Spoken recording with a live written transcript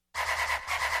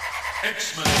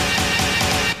X-Men.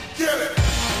 Get it!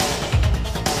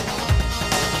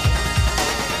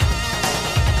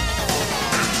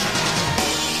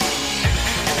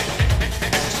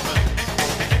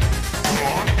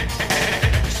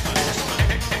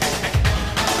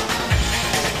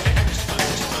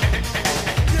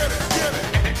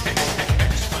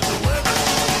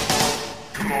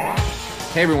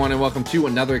 Hey everyone, and welcome to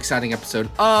another exciting episode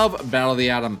of Battle of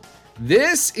the Atom.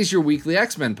 This is your weekly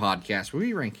X-Men podcast where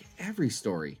we rank every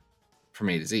story from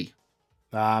A to Z.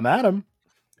 I'm Adam.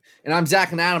 And I'm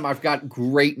Zach, and Adam, I've got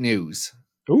great news.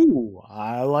 Ooh,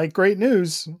 I like great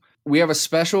news. We have a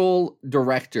special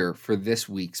director for this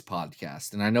week's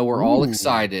podcast, and I know we're all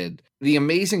excited. The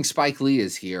amazing Spike Lee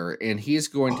is here, and he is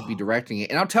going to be directing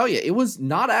it. And I'll tell you, it was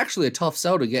not actually a tough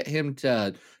sell to get him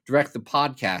to direct the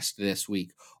podcast this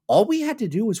week. All we had to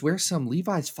do was wear some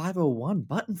Levi's 501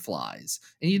 button flies.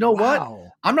 And you know what?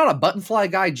 I'm not a button fly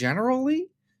guy generally,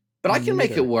 but I can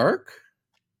make it work.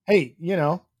 Hey, you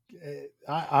know,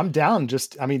 I'm down.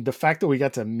 The fact that we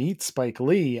got to meet Spike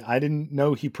Lee, I didn't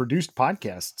know he produced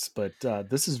podcasts, but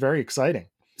this is very exciting.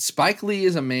 Spike Lee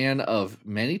is a man of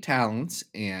many talents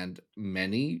and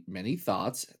many, many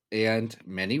thoughts and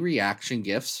many reaction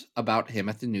gifts about him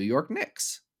at the New York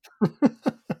Knicks.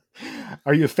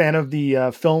 Are you a fan of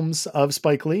the films of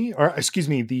Spike Lee, or excuse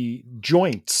me, the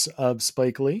joints of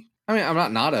Spike Lee? I mean,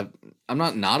 I'm not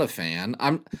a fan. I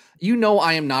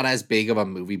am not as big of a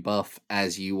movie buff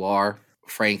as you are,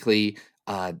 frankly.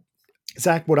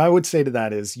 Zach, what I would say to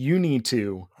that is you need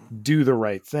to do the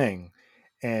right thing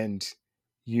and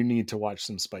you need to watch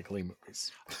some Spike Lee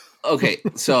movies. Okay.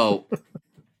 So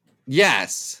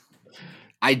yes,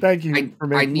 Thank you for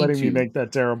letting me make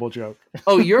that terrible joke.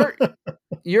 Oh,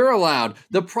 you're allowed.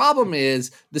 The problem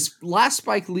is this last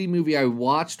Spike Lee movie I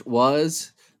watched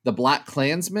was The Black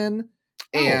Klansman,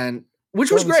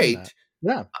 which was great.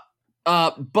 Yeah.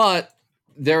 But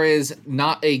there is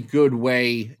not a good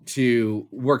way to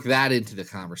work that into the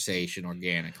conversation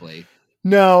organically.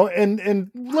 No,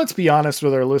 and let's be honest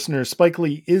with our listeners. Spike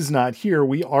Lee is not here.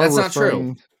 That's not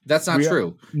true. That's not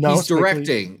true. No, he's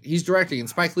directing. He's directing, and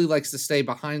Spike Lee likes to stay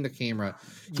behind the camera.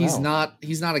 He's not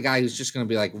a guy who's just going to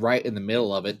be like right in the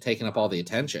middle of it, taking up all the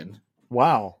attention.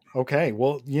 Wow. Okay.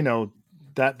 Well, you know,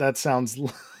 that sounds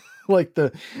like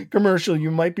the commercial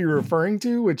you might be referring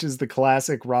to, which is the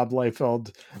classic Rob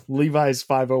Liefeld Levi's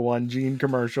 501 jean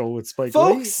commercial with Spike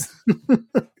Lee.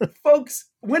 Folks,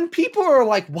 when people are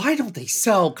like, why don't they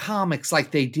sell comics like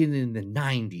they did in the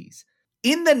 90s?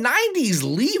 In the 90s,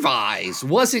 Levi's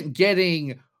wasn't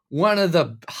getting one of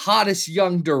the hottest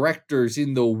young directors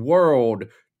in the world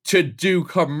to do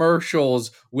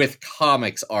commercials with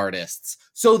comics artists.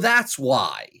 So that's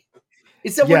why.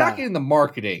 It's that we're not getting the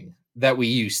marketing that we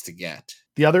used to get.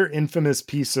 The other infamous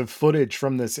piece of footage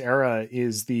from this era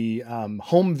is the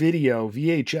home video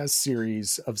VHS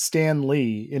series of Stan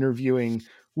Lee interviewing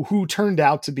who turned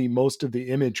out to be most of the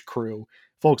Image crew.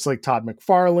 Folks like Todd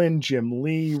McFarlane, Jim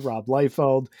Lee, Rob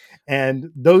Liefeld,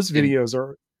 and those videos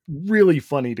are really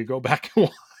funny to go back and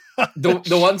watch.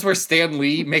 The ones where Stan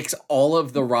Lee makes all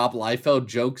of the Rob Liefeld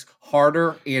jokes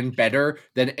harder and better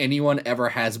than anyone ever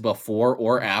has before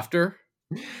or after.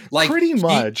 Like pretty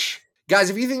much.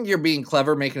 Guys, if you think you're being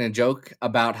clever making a joke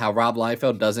about how Rob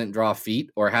Liefeld doesn't draw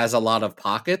feet or has a lot of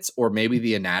pockets or maybe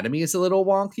the anatomy is a little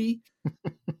wonky,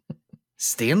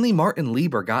 Stanley Martin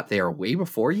Lieber got there way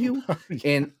before you.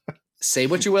 And say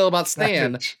what you will about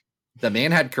Stan, the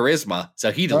man had charisma,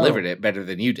 so he delivered it better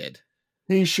than you did.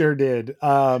 He sure did.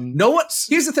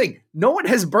 Here's the thing. No one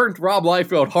has burnt Rob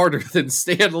Liefeld harder than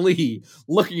Stan Lee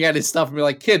looking at his stuff and be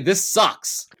like, kid, this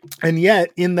sucks. And yet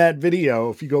in that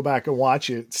video, if you go back and watch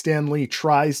it, Stan Lee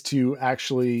tries to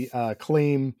actually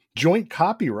claim joint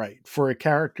copyright for a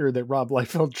character that Rob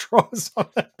Liefeld draws on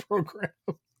that program.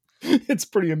 It's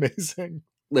pretty amazing.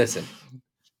 Listen,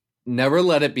 never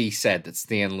let it be said that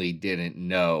Stan Lee didn't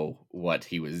know what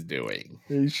he was doing.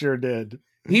 He sure did.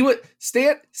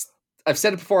 I've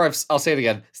said it before, I'll say it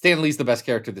again. Stan Lee's the best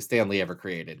character that Stan Lee ever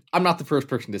created. I'm not the first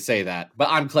person to say that, but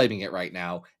I'm claiming it right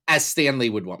now, as Stan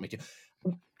Lee would want me to.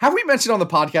 Have we mentioned on the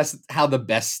podcast how the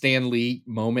best Stan Lee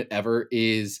moment ever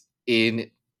is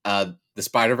in the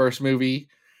Spider-Verse movie,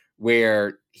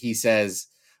 where he says,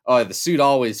 oh, the suit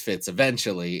always fits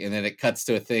eventually. And then it cuts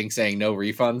to a thing saying no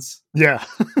refunds. Yeah.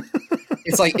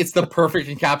 It's like, it's the perfect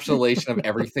encapsulation of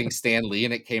everything Stan Lee,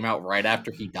 and it came out right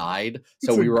after he died.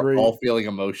 So we were all feeling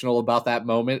emotional about that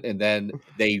moment. And then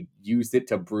they used it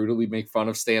to brutally make fun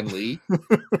of Stan Lee.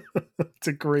 It's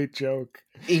a great joke.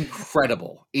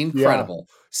 Incredible. Yeah.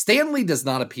 Stan Lee does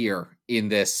not appear in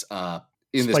this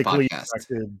in this Spike Lee podcast.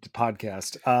 directed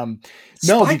podcast.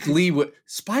 No,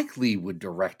 Spike Lee would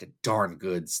direct a darn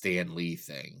good Stan Lee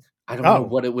thing. I don't know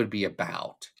what it would be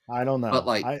about. I don't know. But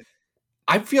like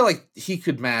I feel like he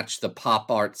could match the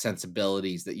pop art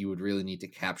sensibilities that you would really need to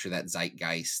capture that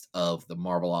zeitgeist of the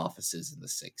Marvel offices in the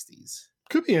 60s.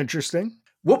 Could be interesting.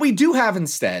 What we do have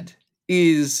instead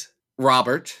is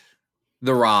Robert,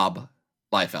 the Rob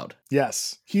Liefeld.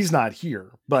 Yes, he's not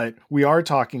here, but we are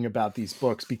talking about these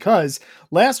books because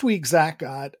last week Zach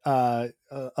got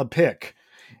a pick,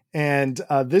 and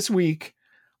this week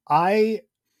I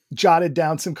jotted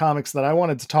down some comics that I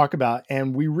wanted to talk about,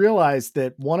 and we realized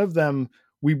that one of them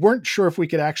we weren't sure if we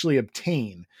could actually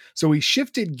obtain. So we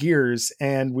shifted gears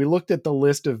and we looked at the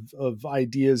list of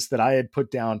ideas that I had put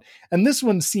down. And this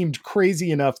one seemed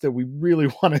crazy enough that we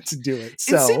really wanted to do it.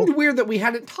 So it seemed weird that we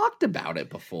hadn't talked about it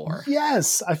before.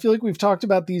 Yes. I feel like we've talked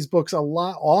about these books a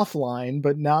lot offline,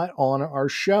 but not on our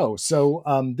show. So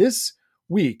this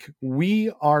week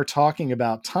we are talking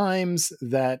about times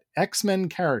that X-Men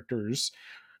characters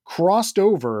crossed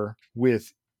over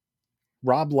with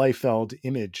Rob Liefeld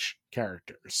Image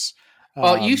characters.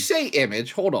 You say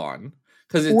Image, hold on.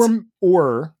 Because it's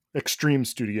or Extreme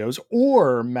Studios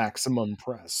or Maximum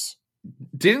Press.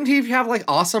 Didn't he have like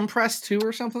Awesome Press too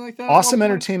or something like that? Awesome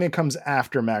Entertainment comes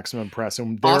after Maximum Press.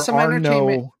 And there Awesome are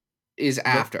Entertainment no is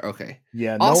after. Okay.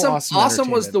 Yeah,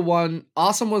 Awesome was the one.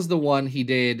 Awesome was the one he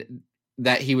did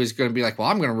that he was going to be like, well,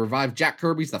 I'm going to revive Jack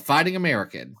Kirby's The Fighting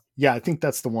American. Yeah, I think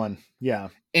that's the one. Yeah.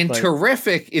 And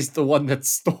Terrific is the one that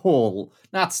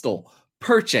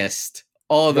purchased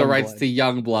all of the rights to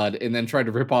Youngblood and then tried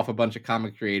to rip off a bunch of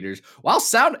comic creators.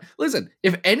 Listen,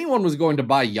 if anyone was going to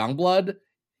buy Youngblood,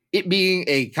 it being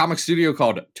a comic studio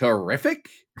called Terrific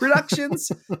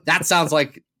Productions, that sounds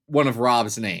like one of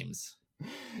Rob's names.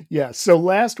 Yeah. So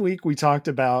last week we talked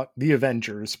about the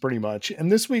Avengers pretty much.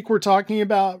 And this week we're talking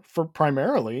about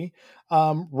primarily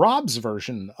Rob's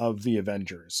version of the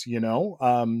Avengers,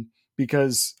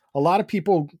 because a lot of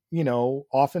people,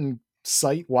 often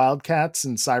cite Wildcats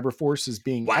and Cyberforce as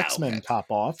being X-Men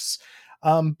cop-offs.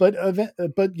 But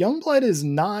Youngblood is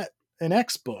not an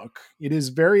X book. It is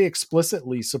very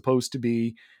explicitly supposed to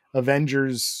be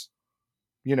Avengers,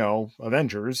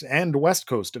 Avengers and West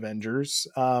Coast Avengers,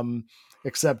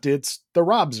 except it's the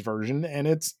Rob's version, and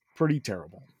it's pretty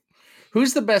terrible.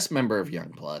 Who's the best member of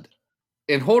Youngblood?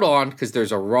 And hold on, because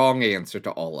there's a wrong answer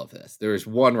to all of this. There is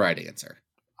one right answer.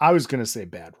 I was going to say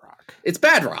Bad Rock. It's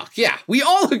Bad Rock. Yeah, we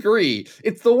all agree.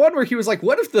 It's the one where he was like,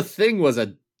 what if the Thing was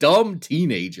a dumb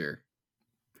teenager?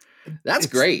 That's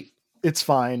great. It's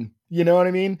fine. You know what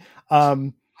I mean?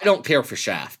 I don't care for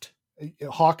Shaft.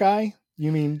 Hawkeye?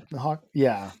 You mean Hawk?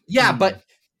 Yeah. Yeah, but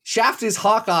Shaft is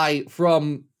Hawkeye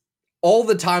from all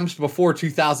the times before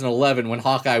 2011 when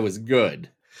Hawkeye was good.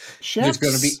 There's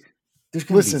going to be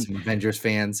some Avengers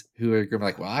fans who are going to be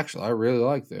like, well, actually, I really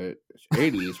like the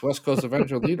 80s West Coast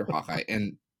Avenger leader Hawkeye.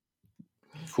 And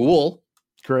cool.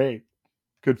 Great.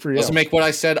 Good for you. Doesn't make what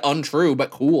I said untrue,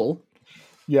 but cool.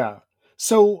 Yeah.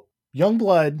 So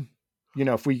Youngblood,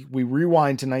 if we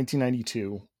rewind to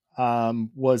 1992,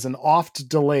 was an oft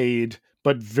delayed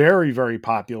but very, very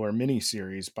popular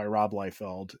miniseries by Rob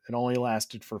Liefeld. It only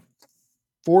lasted for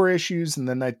 4 issues, and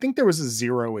then I think there was a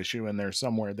 0 issue in there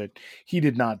somewhere that he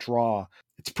did not draw.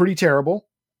 It's pretty terrible.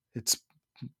 It's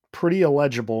pretty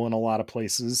illegible in a lot of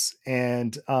places,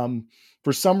 and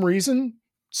for some reason,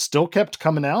 still kept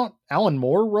coming out. Alan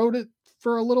Moore wrote it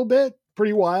for a little bit,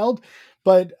 pretty wild,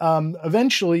 but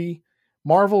eventually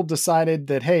Marvel decided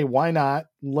that, hey, why not?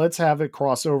 Let's have it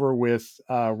crossover with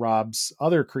Rob's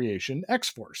other creation,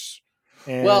 X-Force.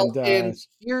 And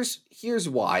here's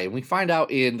why. And we find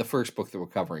out in the first book that we're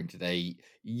covering today,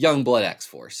 Youngblood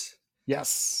X-Force.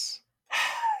 Yes.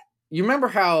 You remember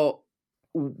how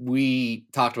we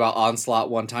talked about Onslaught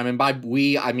one time? And by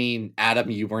we, I mean, Adam,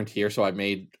 you weren't here, so I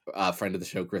made a friend of the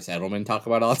show, Chris Edelman, talk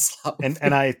about Onslaught.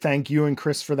 And I thank you and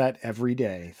Chris for that every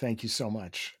day. Thank you so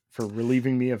much for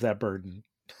relieving me of that burden.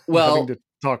 Well, having to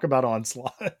talk about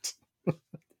Onslaught.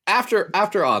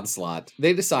 After Onslaught,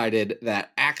 they decided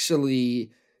that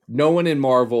actually no one in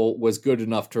Marvel was good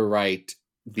enough to write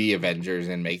the Avengers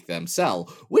and make them sell,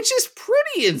 which is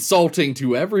pretty insulting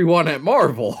to everyone at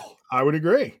Marvel. I would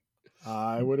agree.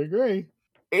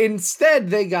 Instead,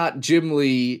 they got Jim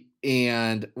Lee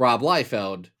and Rob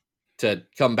Liefeld to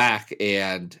come back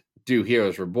and do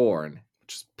Heroes Reborn.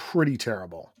 Which is pretty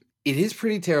terrible. It is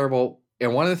pretty terrible.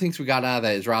 And one of the things we got out of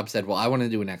that is Rob said, well, I want to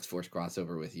do an X-Force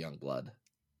crossover with Youngblood.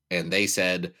 And they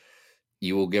said,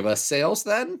 you will give us sales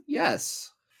then?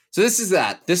 Yes. So this is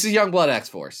that. This is Youngblood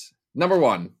X-Force. Number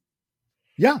 1.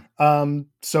 Yeah.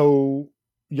 So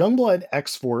Youngblood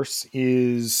X-Force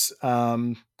is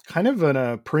kind of in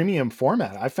a premium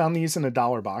format. I found these in a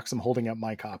 $1 box. I'm holding up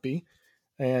my copy.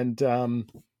 And,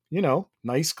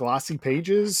 nice glossy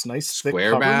pages, nice thick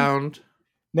Square cover. bound.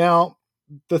 Now,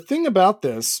 the thing about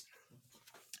this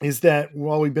is that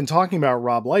while we've been talking about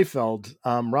Rob Liefeld,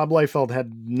 Rob Liefeld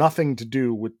had nothing to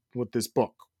do with this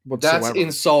book whatsoever. That's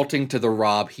insulting to the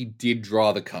Rob. He did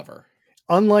draw the cover.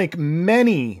 Unlike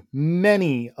many,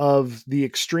 many of the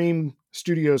Extreme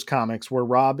Studios comics where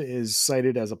Rob is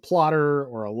cited as a plotter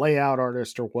or a layout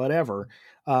artist or whatever,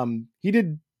 he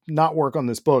did not work on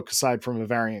this book aside from a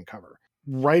variant cover.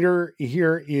 Writer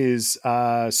here is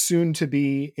soon to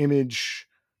be Image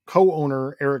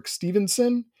co-owner Eric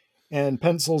Stevenson, and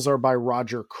pencils are by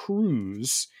Roger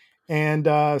Cruz.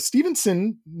 And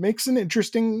Stevenson makes an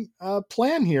interesting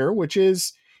plan here, which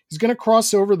is he's going to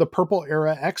cross over the Purple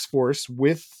Era X-Force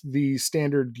with the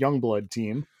standard Youngblood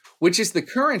team. Which is the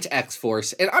current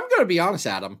X-Force. And I'm going to be honest,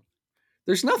 Adam.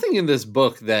 There's nothing in this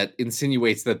book that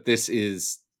insinuates that this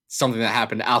is something that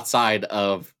happened outside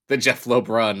of the Jeff Loeb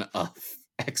run of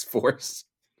X-Force.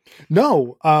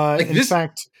 No. In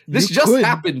fact, this just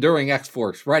happened during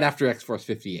X-Force, right after X-Force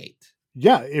 58.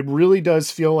 Yeah, it really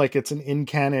does feel like it's an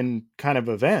in-canon kind of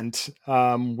event,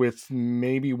 with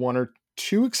maybe one or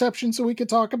two exceptions that we could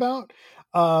talk about.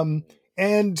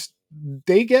 And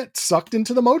they get sucked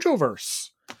into the Mojoverse.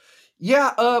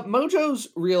 Yeah, Mojo's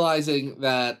realizing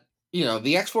that,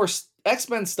 the X-Force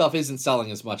X-Men stuff isn't selling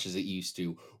as much as it used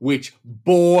to, which,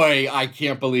 boy, I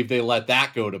can't believe they let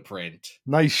that go to print.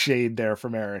 Nice shade there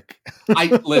from Eric.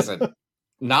 Listen,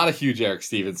 not a huge Eric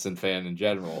Stevenson fan in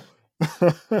general.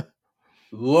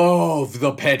 Love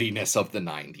the pettiness of the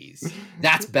 90s.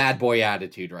 That's bad boy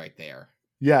attitude right there.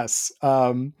 Yes.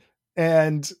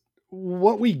 And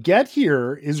what we get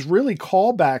here is really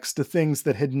callbacks to things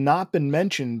that had not been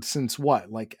mentioned since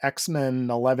like X-Men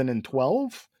 11 and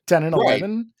 12? 10 and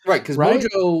 11? Right, because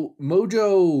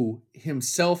Mojo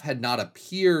himself had not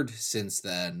appeared since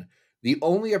then. The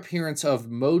only appearance of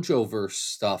Mojoverse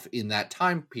stuff in that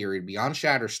time period beyond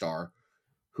Shatterstar,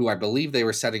 who I believe they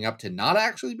were setting up to not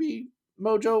actually be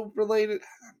Mojo related.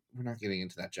 We're not getting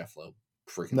into that Jeff Loeb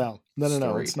freaking No.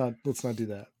 story. Let's not do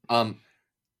that.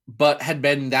 But had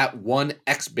been that one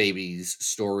X-Babies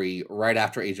story right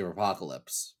after Age of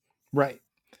Apocalypse. Right.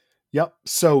 Yep.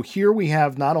 So here we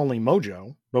have not only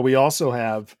Mojo, but we also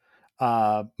have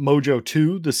Mojo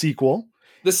 2, the sequel.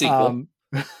 The sequel.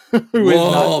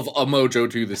 Love a Mojo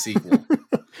 2, the sequel.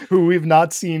 Who we've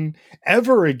not seen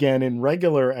ever again in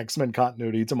regular X-Men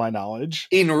continuity, to my knowledge.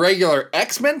 In regular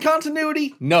X-Men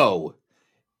continuity? No.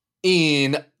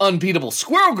 In Unbeatable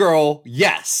Squirrel Girl,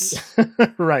 yes.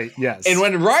 Right, yes. And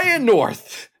when Ryan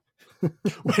North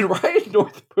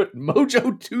put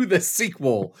Mojo 2, the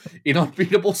sequel in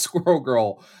Unbeatable Squirrel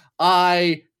Girl,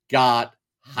 I got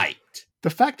hyped. The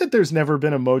fact that there's never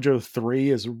been a Mojo 3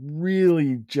 is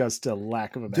really just a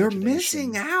lack of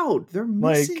imagination. They're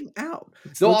missing out.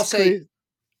 So I'll say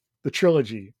the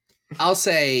trilogy. I'll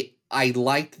say I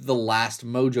liked the last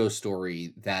Mojo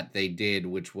story that they did,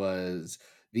 which was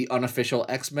the unofficial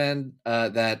X-Men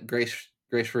that Grace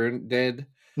Freund did,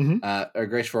 or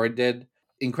Grace Freud did.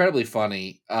 Incredibly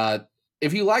funny.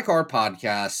 If you like our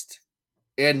podcast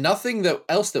and nothing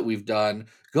else that we've done,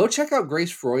 go check out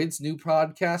Grace Freud's new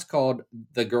podcast called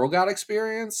The Girl God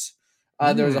Experience.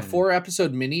 There's a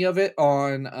 4-episode mini of it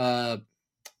on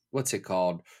what's it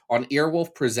called? On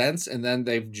Earwolf Presents, and then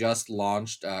they've just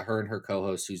launched her and her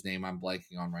co-host, whose name I'm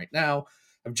blanking on right now,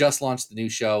 have just launched the new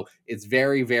show. It's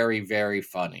very, very, very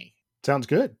funny. Sounds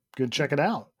good. Good, check it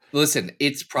out. Listen,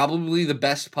 it's probably the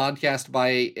best podcast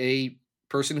by a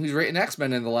person who's written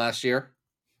X-Men in the last year.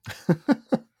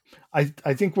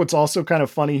 I think what's also kind of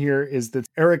funny here is that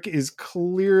Eric is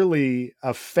clearly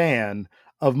a fan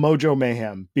of Mojo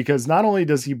Mayhem, because not only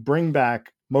does he bring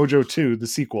back Mojo 2, the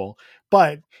sequel,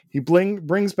 but he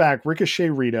brings back Ricochet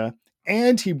Rita,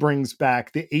 and he brings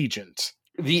back the Agent.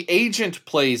 The Agent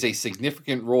plays a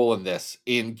significant role in this,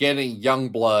 in getting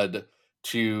Youngblood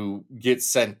to get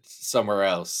sent somewhere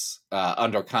else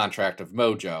under contract of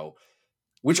Mojo.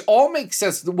 Which all makes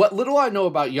sense. What little I know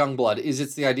about Youngblood is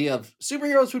it's the idea of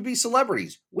superheroes would be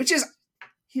celebrities, which is,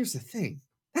 here's the thing,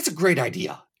 that's a great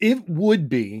idea. It would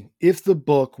be if the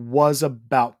book was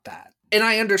about that. And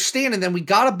I understand, and then we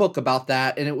got a book about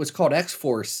that, and it was called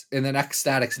X-Force, and then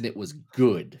X-Statics, and it was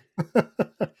good.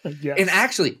 Yes. And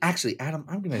actually, Adam,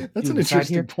 I'm going to... That's an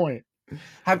interesting point.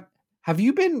 Have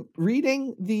you been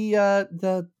reading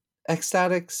the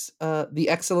Ecstatics, the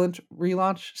excellent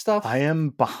relaunch stuff? I am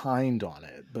behind on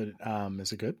it, but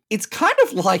is it good? It's kind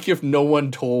of like if no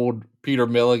one told Peter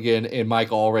Milligan and Mike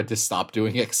Allred to stop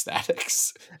doing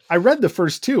Ecstatics. I read the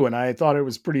first two and I thought it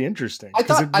was pretty interesting I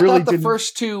because thought it really the didn't.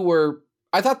 first two were.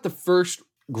 I thought the first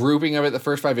grouping of it, the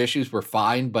first 5 issues were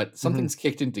fine, but something's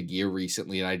kicked into gear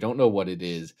recently, and I don't know what it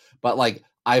is. But like,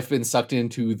 I've been sucked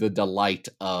into the delight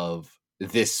of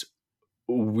this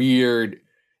weird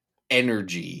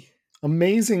energy.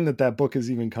 Amazing that book is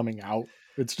even coming out.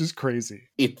 It's just crazy.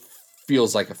 It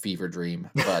feels like a fever dream,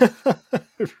 but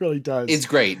It really does. it's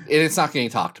great, and it's not getting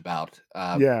talked about.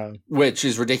 Yeah. Which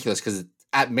is ridiculous because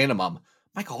at minimum,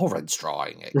 Mike Allred's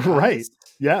drawing it, guys. Right.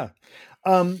 Yeah.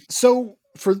 So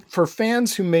for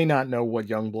fans who may not know what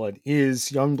Youngblood is,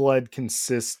 Youngblood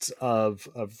consists of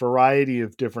a variety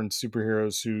of different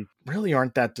superheroes who really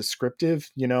aren't that descriptive.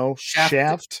 You know,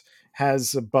 Shaft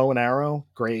has a bow and arrow.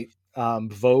 Great.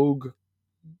 Vogue's.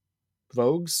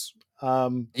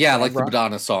 Yeah, like the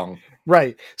Madonna song.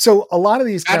 Right. So a lot of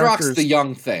these characters. Badrock's the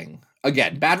young thing.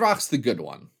 Again, Badrock's the good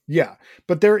one. Yeah,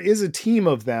 but there is a team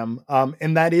of them,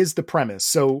 and that is the premise.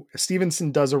 So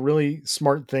Stevenson does a really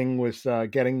smart thing with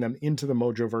getting them into the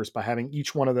Mojoverse by having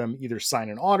each one of them either sign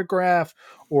an autograph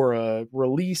or a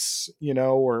release, you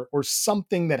know, or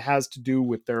something that has to do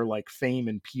with their like fame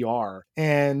and PR.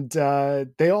 And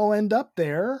they all end up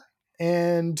there,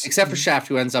 and except for Shaft,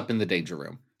 who ends up in the danger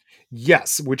room.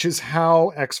 Yes, which is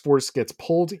how X-Force gets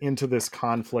pulled into this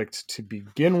conflict to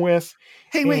begin with.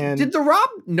 Hey, wait, did the Rob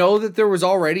know that there was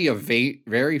already a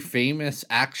very famous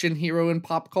action hero in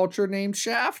pop culture named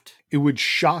Shaft? It would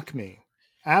shock me,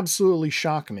 absolutely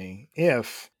shock me,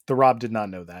 if the Rob did not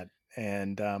know that.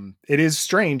 And it is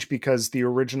strange because the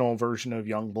original version of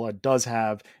Youngblood does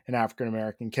have an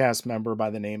African-American cast member by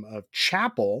the name of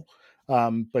Chapel,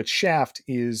 but Shaft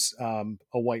is a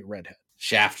white redhead.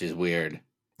 Shaft is weird.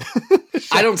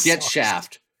 I don't get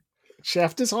Shaft.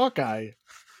 Shaft is Hawkeye.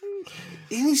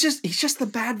 And he's just the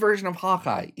bad version of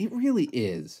Hawkeye. It really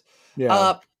is.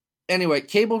 Yeah. Anyway,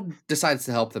 Cable decides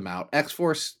to help them out.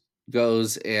 X-Force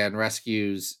goes and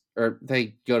rescues, or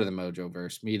they go to the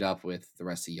Mojoverse, meet up with the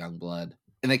rest of Youngblood,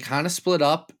 and they kind of split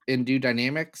up and do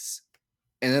dynamics,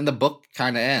 and then the book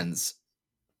kind of ends.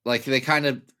 Like it kind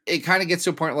of gets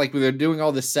to a point like where they're doing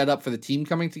all this setup for the team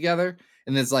coming together,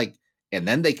 and it's like, and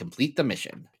then they complete the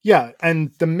mission. Yeah,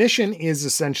 and the mission is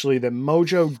essentially that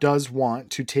Mojo does want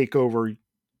to take over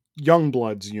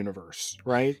Youngblood's universe,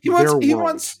 right? He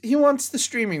wants the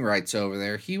streaming rights over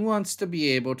there. He wants to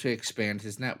be able to expand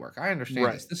his network. I understand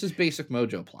Right. this. This is basic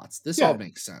Mojo plots. This all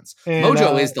makes sense. And,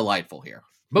 Mojo is delightful here.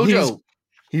 Mojo,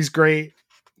 he's great.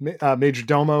 Major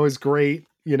Domo is great.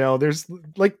 You know, there's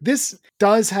like, this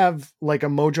does have like a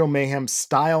Mojo Mayhem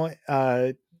style,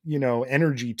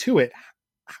 energy to it.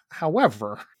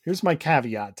 However, here's my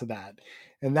caveat to that.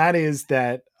 And that is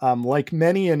that, like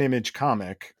many an Image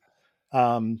comic,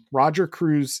 Roger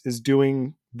Cruz is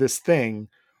doing this thing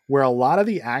where a lot of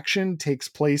the action takes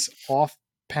place off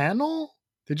panel.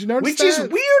 Did you notice that? Which is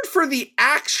weird for the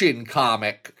Action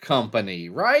Comic Company,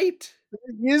 right?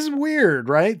 It is weird,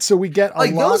 right? So we get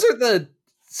those are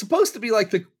supposed to be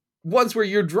like the ones where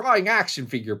you're drawing action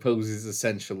figure poses,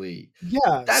 essentially.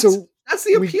 Yeah, that's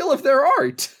the appeal of their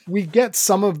art. We get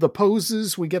some of the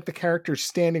poses, we get the characters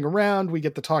standing around, we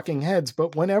get the talking heads,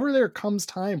 but whenever there comes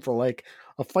time for like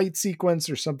a fight sequence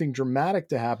or something dramatic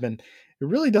to happen, it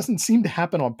really doesn't seem to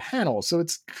happen on panel. So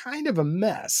it's kind of a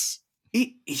mess. It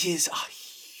is a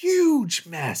huge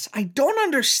mess. I don't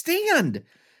understand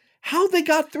how they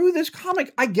got through this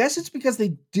comic. I guess it's because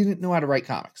they didn't know how to write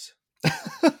comics,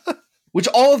 which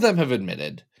all of them have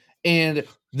admitted. And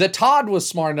the Todd was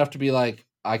smart enough to be like,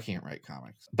 I can't write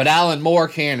comics, but Alan Moore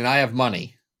can, and I have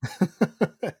money.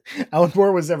 Alan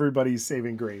Moore was everybody's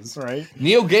saving grace, right?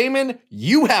 Neil Gaiman,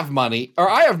 you have money, or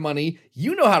I have money.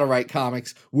 You know how to write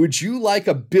comics. Would you like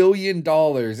 $1 billion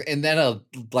and then a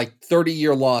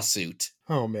 30-year lawsuit?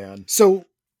 Oh man. So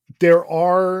there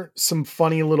are some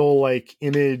funny little like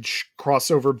Image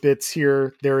crossover bits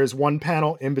here. There is one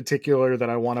panel in particular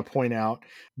that I want to point out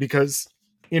because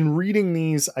in reading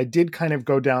these, I did kind of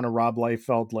go down a Rob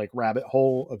Liefeld like rabbit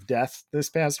hole of death this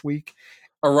past week.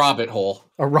 A rabbit hole.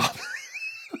 A rabbit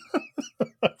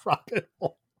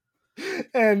hole.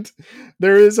 And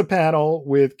there is a panel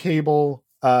with Cable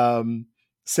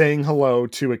saying hello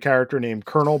to a character named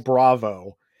Colonel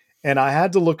Bravo. And I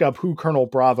had to look up who Colonel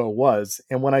Bravo was.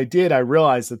 And when I did, I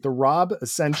realized that the Rob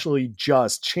essentially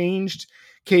just changed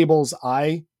Cable's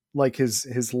eye, like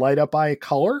his light up eye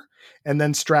color, and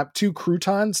then strapped 2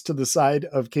 croutons to the side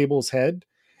of Cable's head.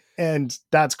 And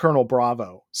that's Colonel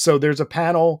Bravo. So there's a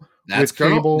panel with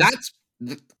Cable.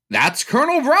 That's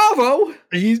Colonel Bravo.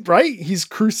 He's right. He's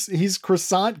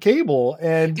Croissant Cable,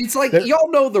 and It's like,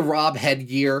 y'all know the Rob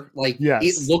headgear. Like, yes,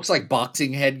 it looks like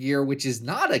boxing headgear, which is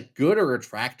not a good or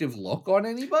attractive look on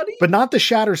anybody. but not the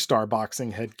Shatterstar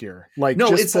boxing headgear. Like, no,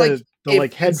 just it's like the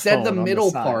like instead headphone the on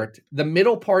middle side. the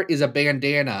middle part is a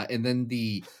bandana, and then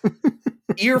the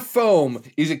ear foam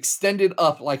is extended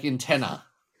up like antenna.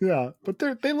 Yeah, but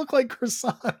they look like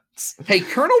croissants. Hey,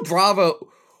 Colonel Bravo,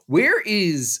 where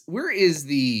is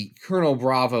the Colonel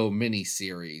Bravo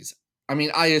miniseries? I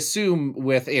mean, I assume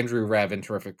with Andrew Rev and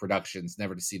Terrific Productions,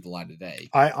 never to see the light of day.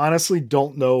 I honestly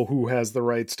don't know who has the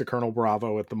rights to Colonel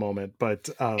Bravo at the moment, but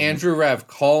Andrew Rev,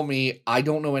 call me. I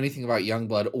don't know anything about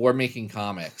Youngblood or making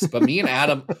comics, but me and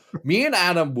Adam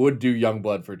would do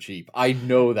Youngblood for cheap. I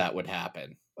know that would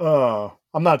happen. Oh,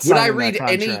 I'm not Would signing I read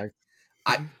that contract.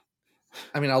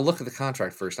 I mean, I'll look at the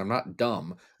contract first. I'm not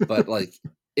dumb, but like,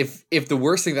 if the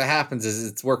worst thing that happens is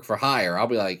it's work for hire, I'll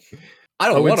be like, I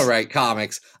don't want to write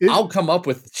comics. I'll come up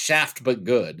with Shaft, but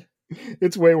good.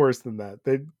 It's way worse than that.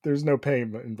 There's no pay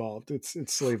involved. It's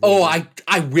slavery. Oh,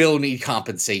 I will need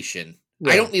compensation.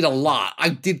 Yeah. I don't need a lot. I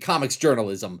did comics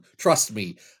journalism. Trust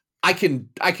me. I can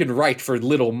write for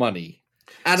little money.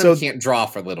 Adam can't draw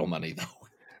for little money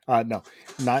though. No,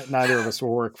 neither of us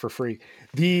will work for free.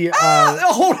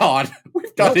 Hold on.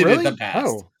 We've done it in the past.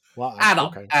 Oh, well,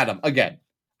 Adam, again.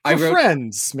 I wrote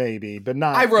friends, maybe, but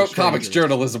not. I wrote comics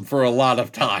journalism for a lot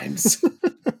of times.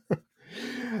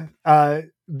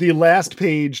 The last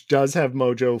page does have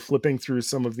Mojo flipping through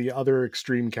some of the other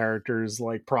extreme characters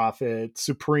like Prophet,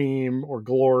 Supreme, or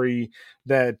Glory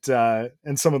and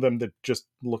some of them that just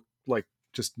look like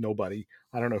just nobody.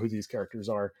 I don't know who these characters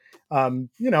are.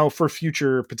 For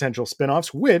future potential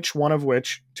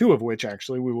spinoffs, two of which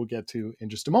actually we will get to in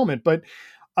just a moment. But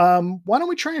why don't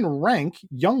we try and rank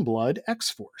Youngblood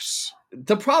X-Force?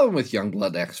 The problem with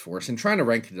Youngblood X-Force and trying to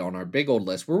rank it on our big old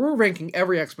list, where we're ranking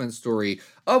every X-Men story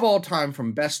of all time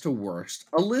from best to worst,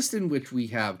 a list in which we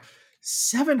have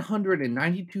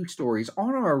 792 stories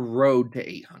on our road to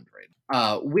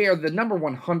 800, where the number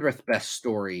 100th best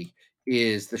story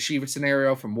is the Shiva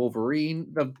scenario from Wolverine.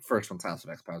 The first one's House of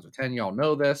X Powers of 10. Y'all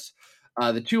know this.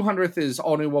 The 200th is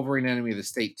All New Wolverine Enemy of the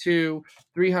State 2.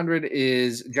 300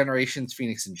 is Generations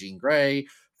Phoenix and Jean Grey.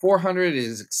 400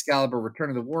 is Excalibur Return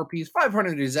of the War Piece.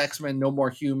 500 is X-Men No More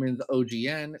Humans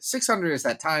OGN. 600 is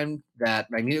that time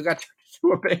that Magneto got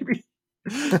turned into a baby.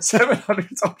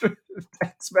 700 is Ultimate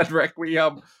X-Men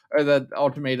Requiem, or the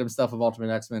Ultimatum stuff of Ultimate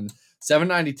X-Men.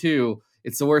 792,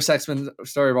 it's the worst X-Men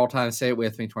story of all time. Say it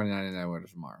with me, 2999 World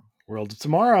of Tomorrow. World of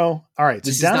Tomorrow. All right.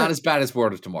 This is not as bad as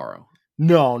World of Tomorrow.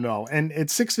 No. And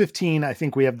at 615, I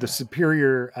think we have the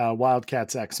superior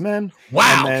Wildcats X-Men.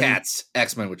 Wildcats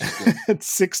X-Men, which is good. At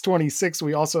 626,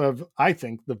 we also have, I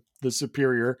think, the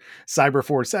superior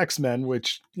Cyberforce X-Men,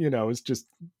 which, is just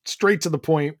straight to the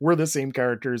point. We're the same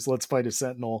characters. Let's fight a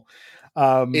Sentinel.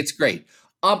 It's great.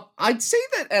 I'd say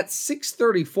that at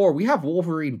 634, we have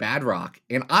Wolverine Badrock,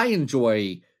 and I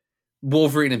enjoy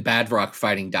Wolverine and Badrock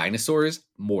fighting dinosaurs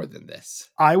more than this.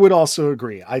 I would also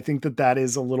agree. I think that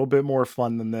is a little bit more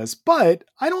fun than this, but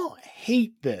I don't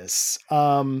hate this.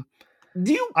 I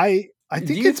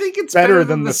think it's better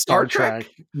than the Star Trek.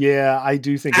 Yeah, I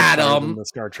do think it's better than the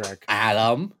Star Trek.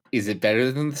 Adam, is it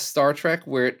better than the Star Trek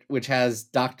which has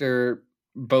Dr.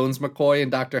 Bones McCoy and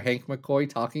Dr. Hank McCoy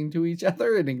talking to each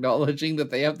other and acknowledging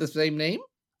that they have the same name?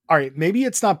 All right, maybe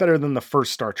it's not better than the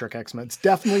first Star Trek X-Men. It's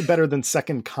definitely better than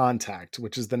Second Contact,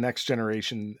 which is the Next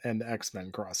Generation and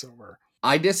X-Men crossover.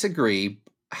 I disagree.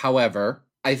 However,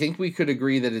 I think we could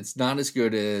agree that it's not as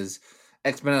good as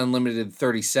X-Men Unlimited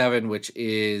 37, which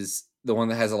is the one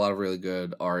that has a lot of really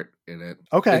good art in it.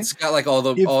 Okay. It's got like all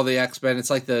the X-Men.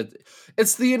 It's like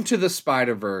it's the Into the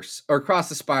Spider-Verse or Across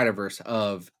the Spider-Verse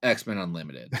of X-Men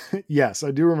Unlimited. Yes,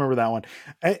 I do remember that one.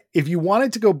 If you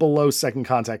wanted to go below Second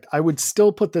Contact, I would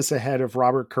still put this ahead of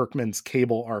Robert Kirkman's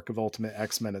Cable arc of Ultimate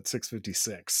X-Men at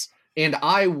 656. And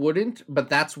I wouldn't,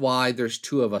 but that's why there's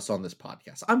two of us on this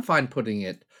podcast. I'm fine putting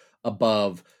it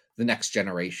above the Next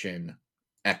Generation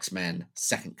X-Men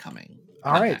Second Coming.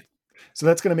 All right. So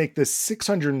that's going to make this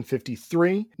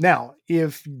 653. Now,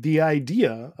 if the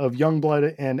idea of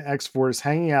Youngblood and X-Force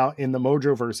hanging out in the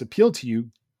Mojoverse appealed to you,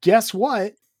 guess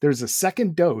what? There's a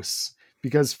second dose,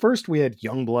 because first we had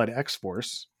Youngblood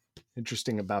X-Force.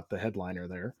 Interesting about the headliner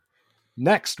there.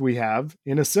 Next we have,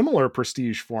 in a similar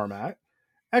prestige format,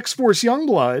 X-Force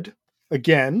Youngblood,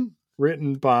 again,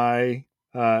 written by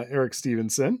Eric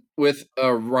Stevenson. With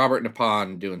Robert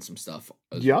Nippon doing some stuff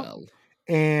as well.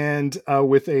 And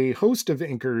with a host of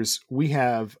inkers, we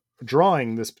have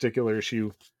drawing this particular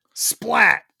issue,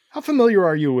 Splat, How familiar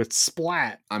are you with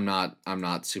Splat? I'm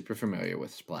not super familiar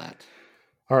with Splat.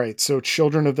 All right, so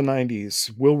children of the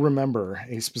 90s will remember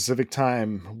a specific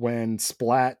time when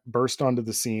Splat burst onto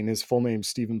the scene, his full name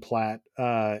Stephen Platt,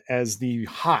 as the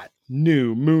hot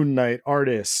new Moon Knight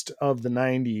artist of the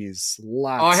 90s. Oh,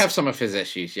 I have some of his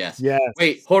issues, yes. Yes.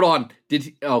 Wait, hold on. Did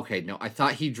he, okay, no, I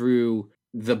thought he drew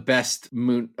the best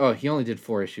Moon. Oh, he only did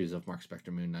 4 issues of Mark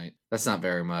Spector Moon Knight. That's not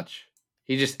very much.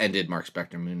 He just ended Mark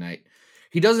Spector Moon Knight.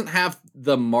 He doesn't have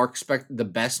the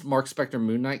best Mark Spector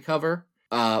Moon Knight cover,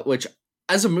 which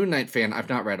as a Moon Knight fan, I've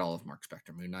not read all of Mark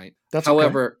Spector Moon Knight. That's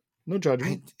However, okay. No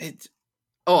judgment.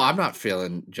 I'm not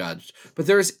feeling judged. But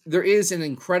there is an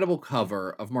incredible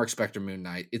cover of Mark Spector Moon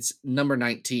Knight. It's number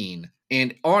 19.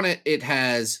 And on it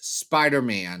has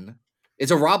Spider-Man.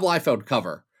 It's a Rob Liefeld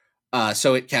cover.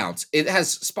 So it counts. It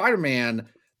has Spider-Man,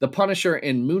 the Punisher,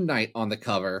 and Moon Knight on the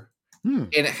cover.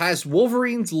 And it has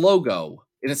Wolverine's logo.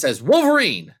 And it says,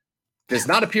 Wolverine does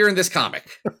not appear in this comic.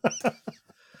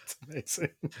 Amazing.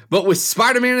 But with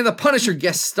Spider-Man and the Punisher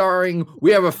guest starring,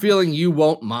 we have a feeling you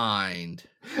won't mind.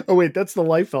 Oh, wait, that's the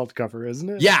Liefeld cover, isn't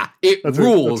it? Yeah, that's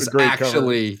rules, a great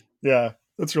actually. Cover. Yeah,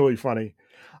 that's really funny.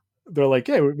 They're like,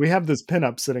 hey, we have this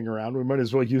pinup sitting around. We might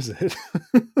as well use it.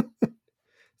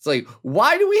 It's like,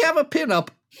 why do we have a pinup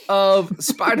of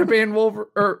Spider-Man,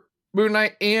 Moon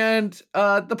Knight, and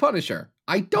the Punisher?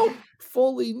 I don't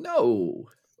fully know.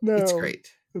 No, it's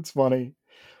great. It's funny.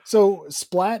 So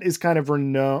Splat is kind of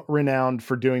renowned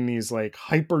for doing these like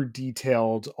hyper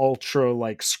detailed, ultra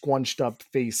like squunched up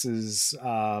faces.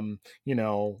 Lots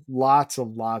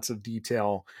of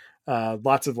detail,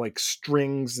 lots of like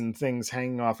strings and things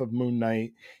hanging off of Moon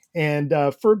Knight. And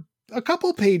for a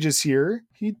couple pages here,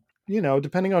 he,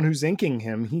 depending on who's inking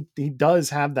him, he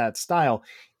does have that style.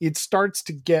 It starts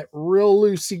to get real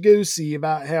loosey goosey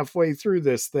about halfway through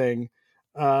this thing.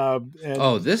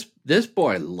 This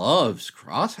boy loves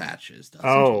crosshatches,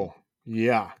 doesn't he?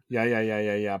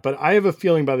 Yeah. But I have a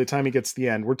feeling by the time he gets to the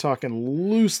end, we're talking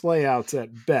loose layouts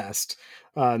at best.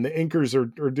 And the inkers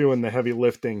are doing the heavy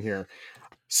lifting here.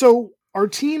 So our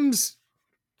teams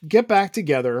get back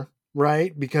together,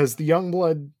 right? Because the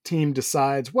Youngblood team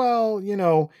decides,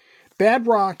 Bad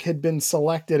Rock had been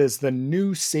selected as the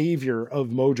new savior of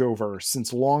Mojoverse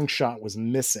since Longshot was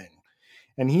missing.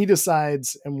 And he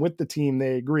decides, and with the team,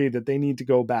 they agree that they need to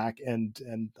go back and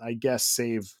I guess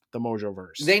save the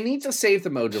Mojoverse. They need to save the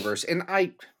Mojoverse. And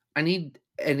I need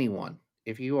anyone,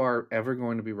 if you are ever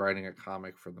going to be writing a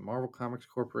comic for the Marvel Comics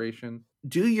Corporation,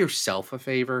 do yourself a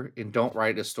favor and don't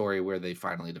write a story where they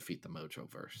finally defeat the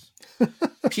Mojoverse.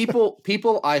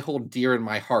 People I hold dear in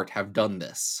my heart have done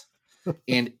this.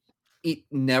 And it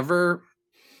never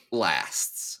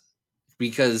lasts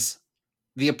because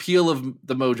the appeal of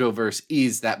the Mojoverse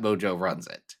is that Mojo runs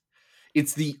it.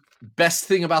 It's the best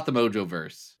thing about the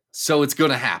Mojoverse. So it's going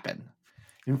to happen.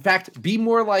 In fact, be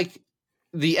more like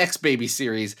the X-Baby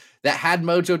series that had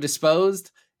Mojo disposed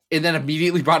and then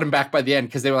immediately brought him back by the end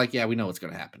because they were like, yeah, we know what's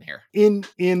going to happen here.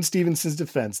 In Stevenson's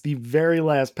defense, the very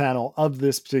last panel of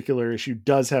this particular issue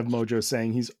does have Mojo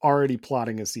saying he's already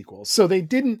plotting a sequel. So they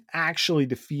didn't actually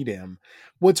defeat him.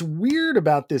 What's weird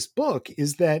about this book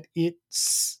is that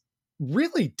it's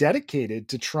really dedicated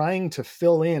to trying to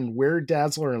fill in where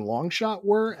Dazzler and Longshot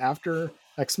were after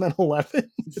X-Men 11.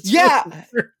 Yeah.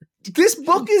 Really this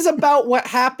book is about what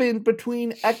happened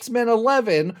between X-Men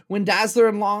 11 when Dazzler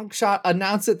and Longshot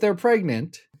announced that they're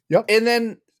pregnant. Yep. And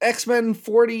then X-Men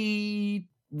 40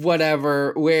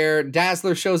 whatever, where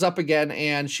Dazzler shows up again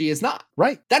and she is not.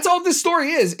 Right. That's all this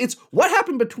story is. It's what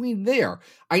happened between there.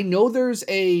 I know there's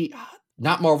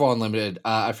not Marvel Unlimited.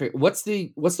 I forget, what's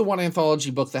the one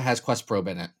anthology book that has Quest Probe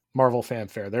in it? Marvel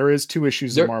Fanfare. There is 2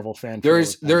 issues of Marvel Fanfare.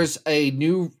 There's a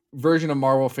new version of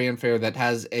Marvel Fanfare that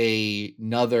has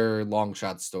another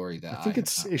Longshot story that I think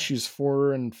it's issues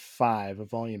 4 and 5 of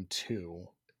volume 2.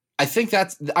 I think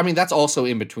that's also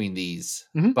in between these,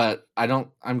 but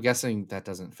I'm guessing that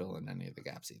doesn't fill in any of the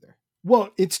gaps either.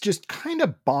 Well, it's just kind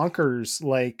of bonkers.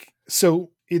 So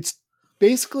it's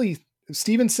basically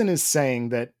Stevenson is saying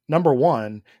that number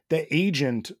one, the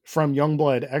agent from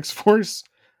Youngblood X-Force,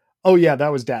 oh yeah,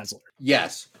 that was Dazzler.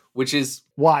 Yes, which is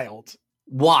wild.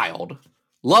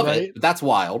 Love it. But that's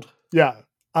wild. Yeah.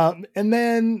 And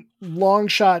then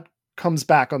Longshot comes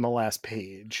back on the last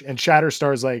page and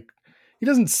Shatterstar's like, he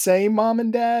doesn't say mom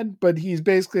and dad, but he's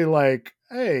basically like,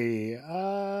 hey,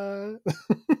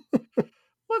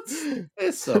 what's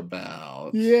this about?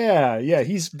 Yeah.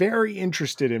 He's very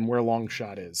interested in where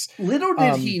Longshot is. Little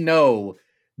did he know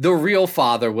the real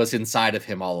father was inside of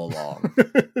him all along.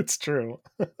 It's true.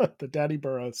 The Daddy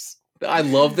Burroughs. I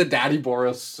love the Daddy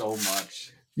Boros so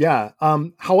much. Yeah.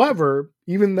 However,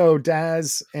 even though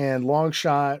Daz and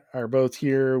Longshot are both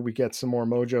here, we get some more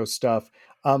Mojo stuff.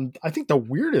 I think the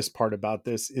weirdest part about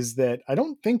this is that I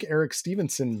don't think Eric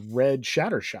Stevenson read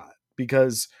Shattershot,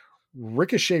 because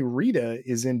Ricochet Rita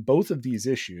is in both of these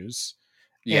issues.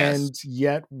 Yes. And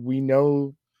yet we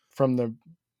know from the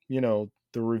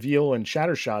reveal in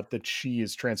Shattershot that she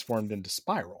is transformed into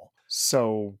Spiral.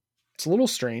 So it's a little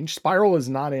strange. Spiral is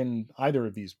not in either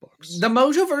of these books. The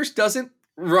Mojoverse doesn't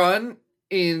run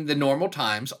in the normal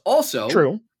times. Also,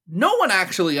 True. no one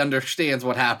actually understands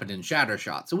what happened in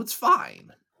Shattershot, so it's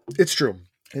fine. It's true.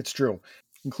 It's true.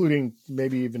 Including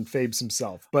maybe even Fabes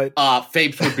himself. But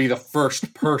Fabes would be the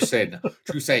first person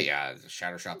to say, yeah,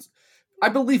 Shattershot's. I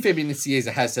believe Fabian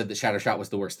Nicieza has said that Shattershot was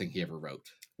the worst thing he ever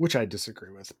wrote. which I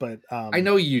disagree with. But I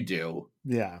know you do.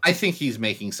 Yeah. I think he's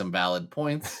making some valid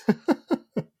points.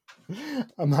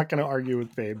 I'm not going to argue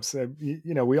with Fabes.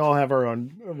 We all have our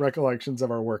own recollections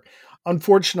of our work.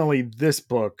 Unfortunately, this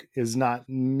book is not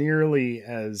nearly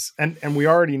as, and we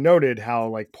already noted how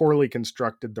like poorly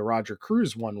constructed the Roger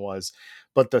Cruz one was,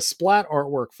 but the splat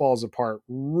artwork falls apart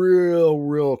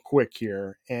real quick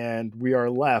here. And we are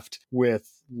left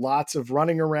with lots of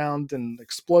running around and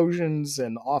explosions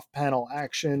and off-panel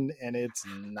action, and it's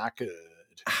not good.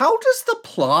 How does the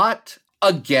plot,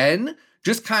 again,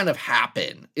 just kind of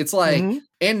happen? It's like,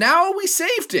 and now we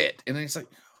saved it. And it's like,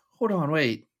 hold on,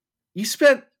 wait. You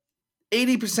spent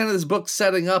 80% of this book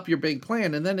setting up your big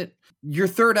plan, and then your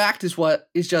third act is what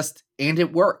is just, and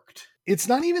it worked. It's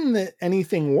not even that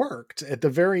anything worked. At the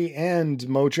very end,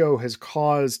 Mojo has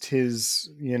caused his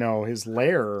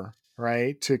lair,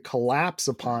 right, to collapse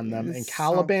upon them, and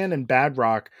Caliban and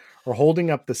Badrock are holding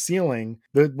up the ceiling.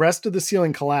 The rest of the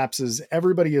ceiling collapses.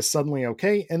 Everybody is suddenly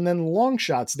okay. And then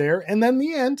Longshot's there. And then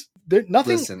the end,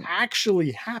 nothing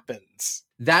actually happens.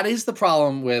 That is the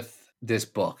problem with this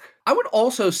book. I would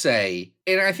also say,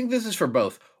 and I think this is for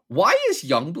both, why is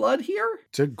Youngblood here?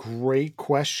 It's a great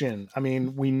question. I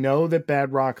mean, we know that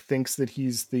Badrock thinks that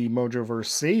he's the Mojoverse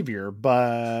savior,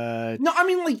 but... No, I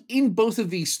mean, like, in both of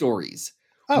these stories.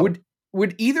 Oh.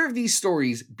 Would either of these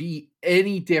stories be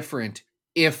any different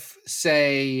if,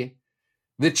 say,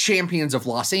 the Champions of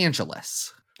Los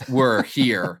Angeles were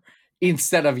here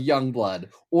instead of Youngblood?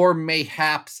 Or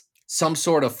mayhaps some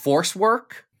sort of Force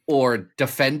Work or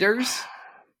Defenders?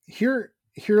 Here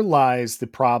lies the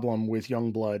problem with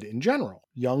Youngblood in general.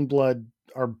 Youngblood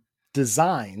are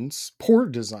poor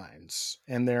designs,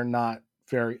 and they're not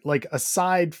very, like,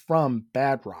 aside from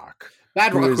Badrock.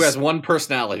 Badrock, who has one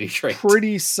personality trait.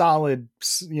 Pretty solid,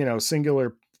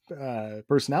 singular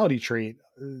personality trait.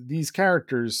 These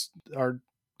characters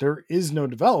there is no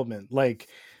development. Like,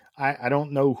 I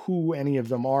don't know who any of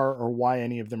them are or why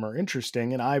any of them are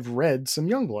interesting. And I've read some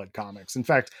Youngblood comics. In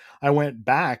fact, I went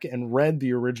back and read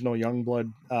the original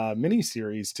Youngblood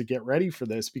miniseries to get ready for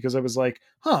this, because I was like,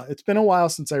 it's been a while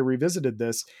since I revisited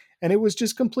this. And it was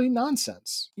just complete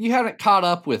nonsense. You haven't caught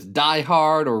up with Die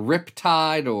Hard or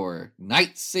Riptide or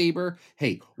Night Saber?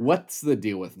 Hey, what's the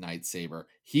deal with Night Saber?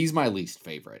 He's my least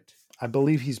favorite. I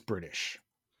believe he's British.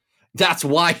 That's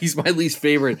why he's my least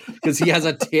favorite, because he has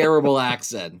a terrible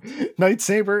accent. Night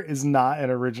Saber is not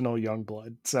an original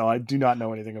Youngblood, so I do not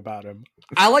know anything about him.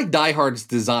 I like Die Hard's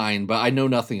design, but I know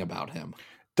nothing about him.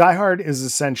 Die Hard is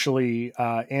essentially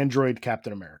Android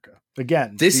Captain America.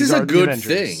 Again, this is a good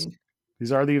thing.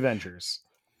 These are the Avengers.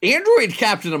 Android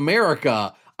Captain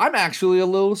America. I'm actually a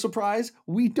little surprised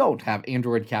we don't have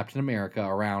Android Captain America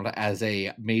around as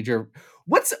a major.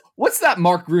 What's that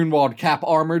Mark Grunwald cap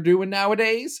armor doing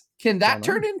nowadays? Can that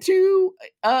turn into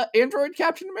Android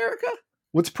Captain America?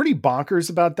 What's pretty bonkers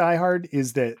about Die Hard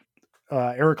is that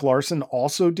Eric Larson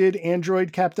also did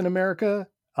Android Captain America.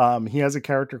 He has a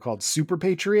character called Super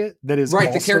Patriot that is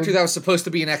right. The character that was supposed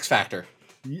to be an X Factor.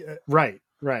 Yeah, right.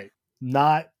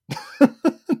 Not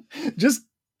just.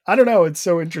 I don't know. It's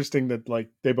so interesting that like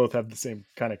they both have the same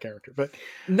kind of character, but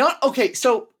not okay.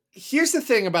 So here's the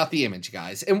thing about the Image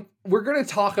guys, and we're going to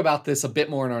talk about this a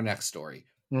bit more in our next story.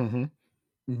 Mm-hmm.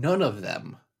 None of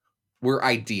them were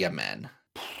Idea Men.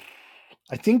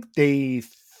 I think they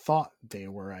thought they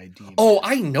were Idea Men. Oh,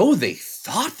 I know they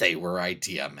thought they were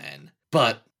Idea Men,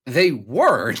 but they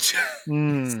weren't.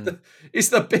 It's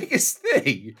the biggest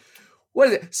thing. What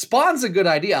is it? Spawn's a good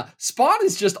idea. Spawn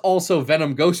is just also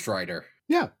Venom Ghost Rider.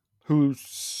 Yeah, who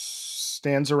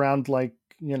stands around like,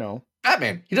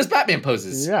 Batman. He does Batman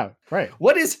poses. Yeah, right.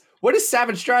 What is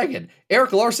Savage Dragon?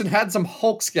 Eric Larson had some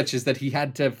Hulk sketches that he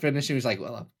had to finish, and he was like,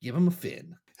 well, I'll give him a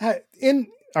fin. All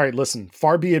right, listen,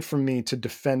 far be it from me to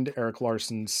defend Eric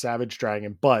Larson's Savage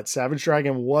Dragon, but Savage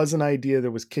Dragon was an idea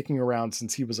that was kicking around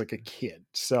since he was like a kid.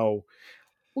 So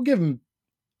we'll give him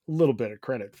a little bit of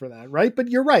credit for that, right? But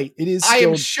you're right. It is I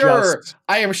still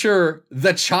am sure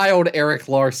the child Eric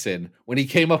Larson, when he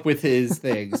came up with his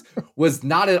things, was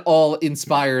not at all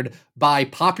inspired by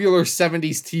popular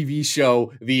 70s TV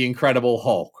show The Incredible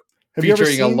Hulk,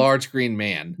 featuring a large green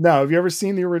man. No, have you ever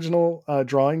seen the original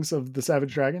drawings of the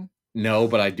Savage Dragon? No,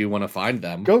 but I do want to find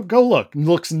them. Go look.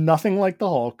 Looks nothing like the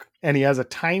Hulk, and he has a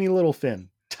tiny little fin.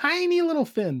 Tiny little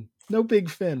fin. No big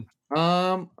fin.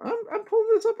 I'm pulling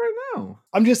this up right now.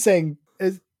 I'm just saying,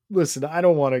 listen, I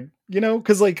don't want to,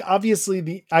 because like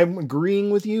obviously I'm agreeing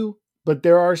with you, but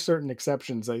there are certain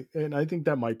exceptions. And I think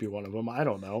that might be one of them. I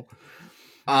don't know.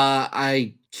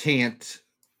 I can't.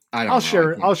 I'll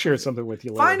share something with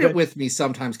you later. Find it with me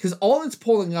sometimes, because all it's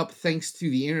pulling up, thanks to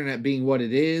the internet being what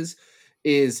it is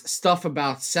stuff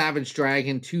about Savage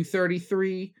Dragon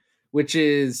 233, which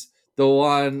is the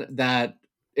one that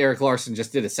Eric Larson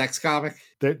just did a sex comic.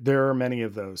 There are many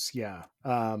of those. Yeah.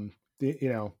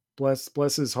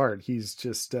 Bless his heart. He's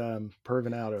just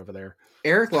perving out over there.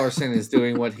 Eric Larson is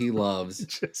doing what he loves.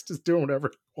 Just is doing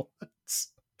whatever he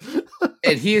wants.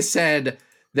 And he has said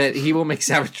that he will make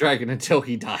Savage Dragon until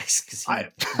he dies, because he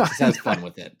just has fun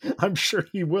with it. I'm sure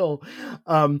he will.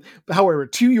 However,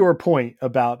 to your point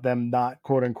about them not,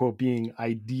 quote unquote, being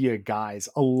idea guys,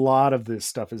 a lot of this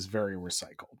stuff is very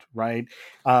recycled, right?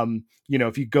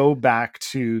 If you go back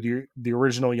to the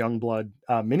original Youngblood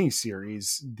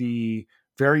miniseries, the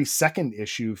very second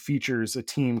issue features a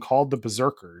team called the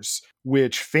Berserkers,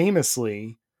 which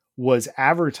famously was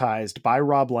advertised by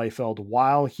Rob Liefeld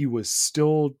while he was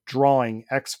still drawing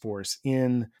X-Force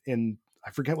in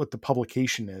I forget what the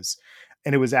publication is.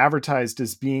 And it was advertised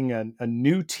as being a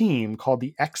new team called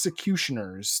the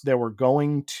Executioners that were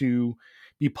going to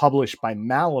be published by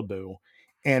Malibu.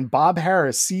 And Bob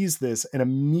Harris sees this and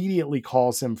immediately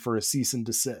calls him for a cease and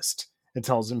desist and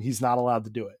tells him he's not allowed to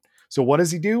do it. So what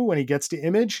does he do when he gets to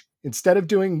Image? Instead of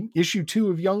doing issue 2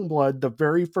 of Youngblood, the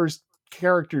very first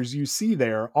characters you see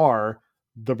there are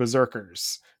the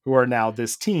Berserkers, who are now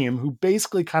this team who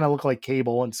basically kind of look like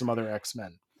Cable and some other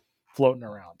X-Men floating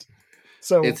around.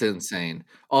 So it's insane.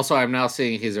 Also, I'm now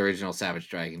seeing his original Savage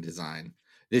Dragon design.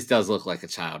 This does look like a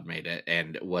child made it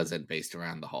and wasn't based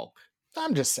around the Hulk.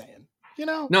 I'm just saying,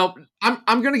 No,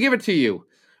 I'm going to give it to you.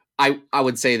 I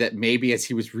would say that maybe as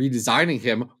he was redesigning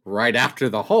him right after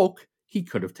the Hulk, he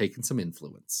could have taken some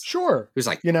influence. Sure. He was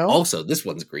like, also, this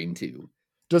one's green too.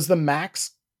 Does the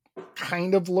Max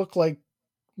kind of look like,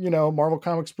 Marvel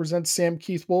Comics presents Sam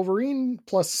Keith Wolverine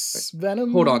plus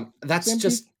Venom? Hold on. That's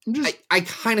just I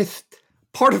kind of,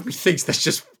 part of me thinks that's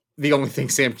just the only thing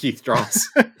Sam Keith draws.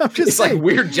 It's saying, like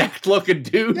weird jacked looking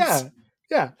dudes.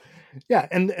 Yeah.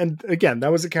 And again,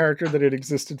 that was a character that had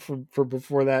existed for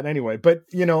before that anyway. But,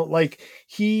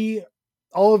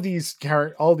 all of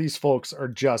these folks are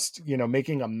just,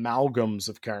 making amalgams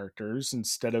of characters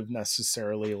instead of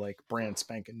necessarily like brand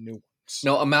spanking new ones.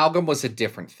 No, amalgam was a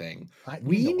different thing.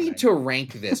 We need to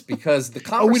rank this, because the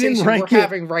conversation we're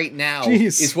having right now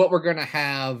is what we're going to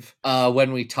have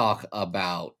when we talk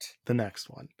about the next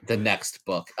one, the next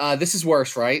book. This is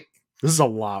worse, right? This is a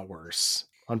lot worse.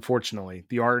 Unfortunately,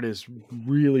 the art is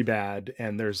really bad,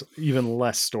 and there's even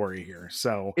less story here.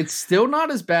 So it's still not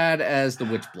as bad as the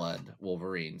Witchblood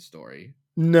Wolverine story.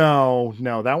 No,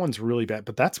 that one's really bad,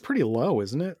 but that's pretty low,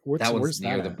 isn't it? That one's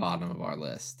near the bottom of our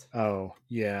list. Oh,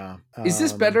 yeah. Is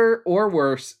this better or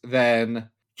worse than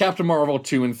Captain Marvel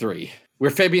 2 and 3,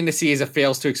 where Fabian Nicieza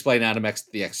fails to explain Adam X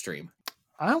to the extreme?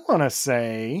 I want to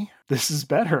say this is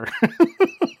better.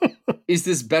 Is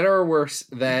this better or worse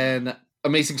than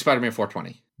Amazing Spider-Man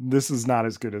 420? This is not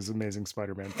as good as Amazing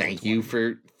Spider-Man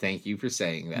 420. Thank you for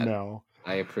saying that. No.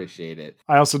 I appreciate it.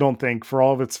 I also don't think, for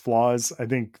all of its flaws, I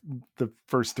think the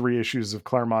first 3 issues of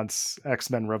Claremont's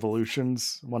X-Men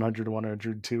Revolutions, 100 to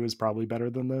 102, is probably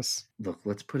better than this. Look,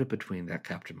 let's put it between that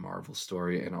Captain Marvel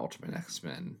story and Ultimate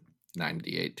X-Men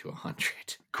 98 to 100.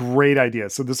 Great idea.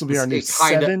 So this will be our new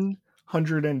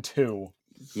 702.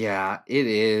 Yeah, it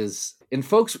is. And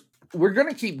folks, we're going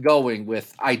to keep going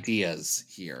with ideas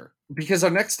here, because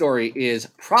our next story is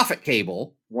Prophet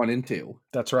Cable 1 and 2.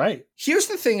 That's right. Here's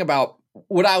the thing about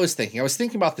what I was thinking. I was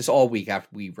thinking about this all week after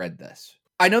we read this.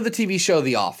 I know the TV show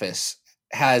The Office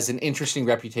has an interesting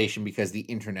reputation because the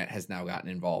internet has now gotten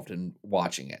involved in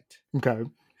watching it. Okay.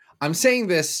 I'm saying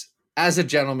this as a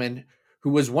gentleman who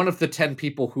was one of the 10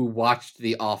 people who watched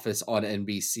The Office on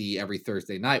NBC every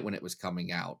Thursday night when it was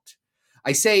coming out.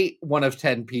 I say one of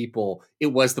 10 people. It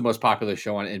was the most popular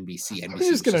show on NBC. I was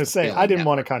just going to say, I didn't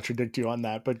want to contradict you on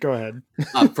that, but go ahead.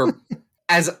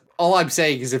 All I'm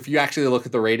saying is, if you actually look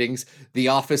at the ratings, The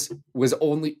Office was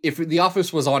only, if The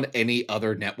Office was on any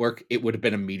other network, it would have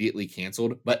been immediately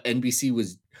canceled. But NBC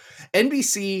was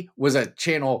NBC was a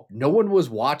channel no one was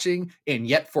watching, and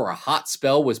yet for a hot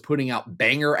spell was putting out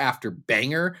banger after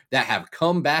banger that have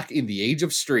come back in the age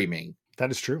of streaming.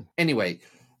 That is true. Anyway,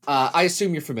 I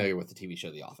assume you're familiar with the TV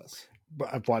show The Office.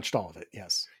 But I've watched all of it,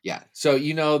 yes. Yeah. So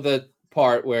you know the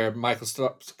part where Michael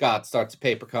Scott starts a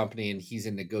paper company and he's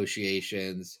in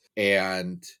negotiations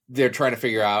and they're trying to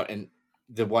figure out, and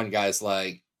the one guy's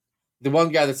like, the one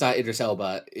guy that's not Idris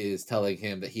Elba is telling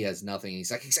him that he has nothing.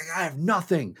 He's like, I have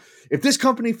nothing. If this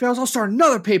company fails, I'll start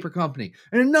another paper company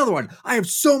and another one. I have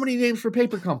so many names for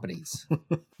paper companies.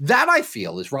 That, I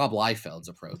feel, is Rob Liefeld's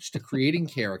approach to creating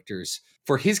characters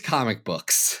for his comic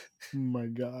books. Oh my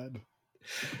God.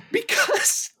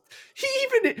 Because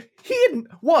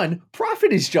one,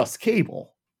 Prophet is just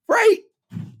Cable, right?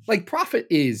 Like, Prophet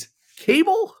is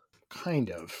Cable?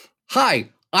 Kind of. Hi,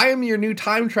 I am your new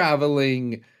time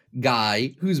traveling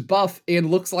guy who's buff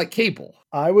and looks like Cable.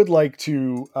 I would like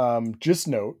to just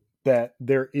note that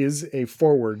there is a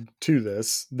forward to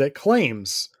this that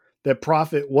claims that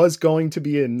Prophet was going to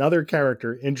be another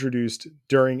character introduced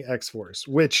during X-Force,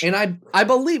 which... And I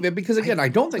believe it because, again, I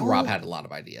don't think Rob had a lot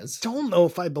of ideas. Don't know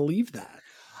if I believe that.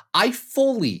 I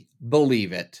fully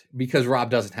believe it because Rob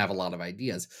doesn't have a lot of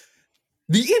ideas.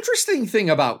 The interesting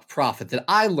thing about Prophet that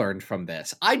I learned from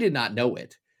this, I did not know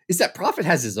it, is that Prophet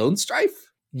has his own strife.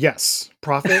 Yes,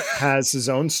 Prophet has his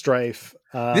own strife.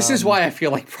 This is why I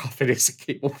feel like Prophet is a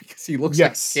Cable, because he looks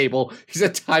like Cable. He's a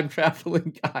time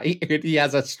traveling guy and he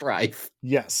has a strife.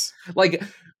 Yes. Like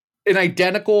an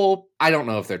identical, I don't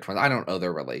know if they're twins. I don't know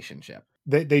their relationship.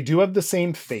 They do have the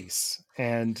same face.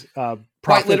 And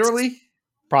quite literally?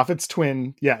 Prophet's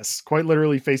twin, yes, quite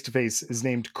literally face to face, is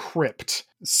named Crypt.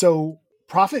 So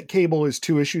Prophet Cable is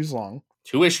 2 issues long.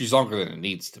 2 issues longer than it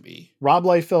needs to be. Rob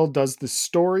Liefeld does the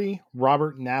story.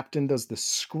 Robert Napton does the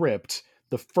script.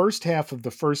 The first half of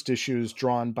the first issue is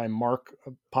drawn by Mark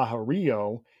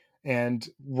Pajarillo, and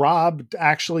Rob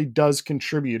actually does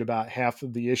contribute about half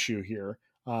of the issue here,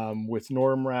 with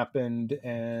Norm Rappend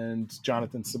and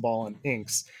Jonathan Sabal on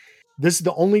inks. This is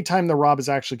the only time that Rob is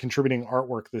actually contributing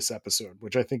artwork this episode,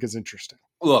 which I think is interesting.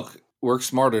 Look, work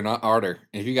smarter, not harder.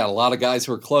 And if you got a lot of guys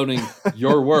who are cloning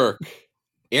your work,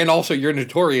 and also you're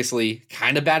notoriously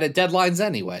kind of bad at deadlines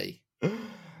anyway.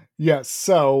 Yes,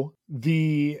 so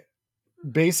the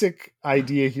basic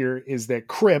idea here is that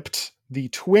Crypt, the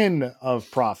twin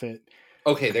of Prophet...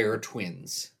 Okay, they are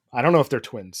twins. I don't know if they're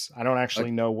twins. I don't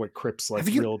actually know what Crypt's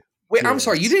real... Wait, I'm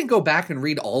sorry, you didn't go back and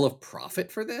read all of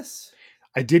Prophet for this?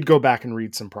 I did go back and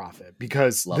read some Prophet,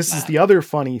 because is the other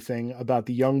funny thing about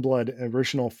the Youngblood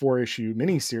original 5-issue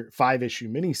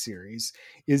miniseries,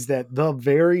 is that the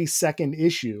very second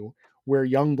issue where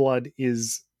Youngblood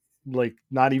is like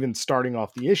not even starting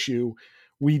off the issue,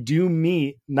 we do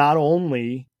meet not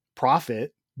only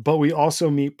Prophet, but we also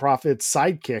meet Prophet's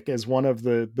sidekick as one of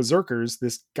the berserkers,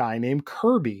 this guy named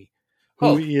Kirby,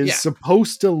 who is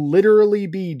supposed to literally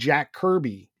be Jack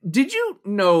Kirby. Did you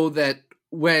know that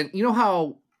when, you know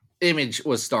how Image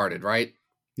was started, right?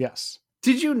 Yes.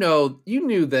 Did you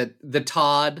knew that the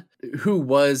Todd, who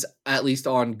was at least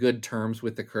on good terms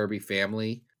with the Kirby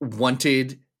family,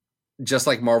 wanted, just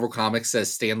like Marvel Comics says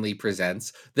Stan Lee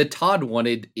presents, the Todd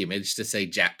wanted Image to say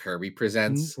Jack Kirby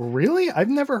presents. Really? I've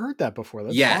never heard that before.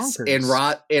 That's yes.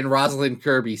 bonkers. And Rosalind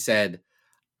Kirby said,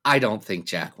 I don't think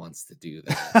Jack wants to do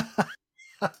that.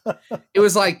 It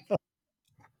was like,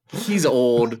 he's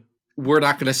old. We're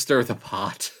not going to stir the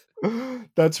pot.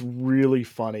 That's really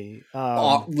funny.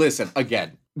 Listen,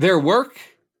 again, their work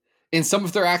and some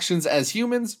of their actions as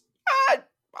humans,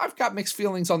 I've got mixed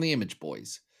feelings on the Image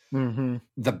boys. Mm-hmm.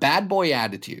 The bad boy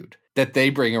attitude that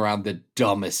they bring around the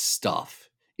dumbest stuff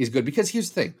is good, because here's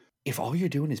the thing. If all you're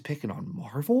doing is picking on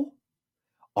Marvel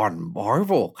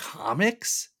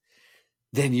Comics,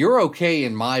 then you're okay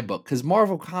in my book, because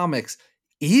Marvel Comics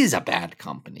is a bad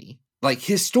company, like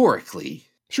historically.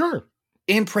 Sure.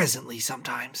 And presently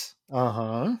sometimes.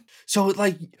 Uh-huh. So,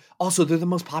 like, also, they're the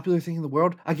most popular thing in the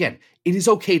world. Again, it is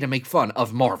okay to make fun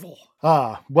of Marvel.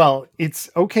 Well, it's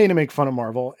okay to make fun of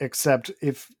Marvel, except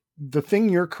if the thing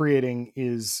you're creating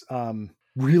is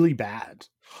really bad.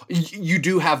 You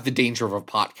do have the danger of a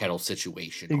pot kettle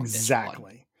situation.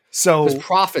 Exactly. So, because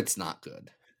Prophet's not good.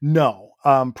 No.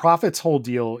 Prophet's whole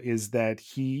deal is that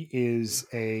he is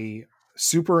a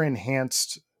super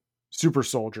enhanced super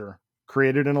soldier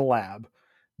created in a lab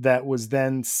that was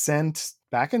then sent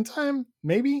back in time,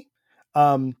 maybe?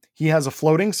 He has a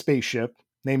floating spaceship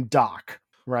named Doc,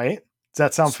 right? Does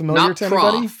that sound familiar to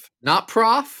anybody? Not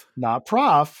Prof? Not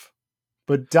Prof,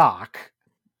 but Doc.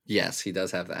 Yes, he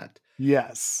does have that.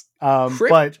 Yes.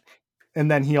 And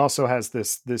then he also has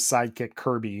this sidekick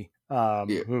Kirby,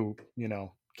 who,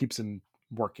 keeps him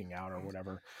working out or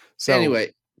whatever. So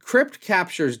anyway, Crypt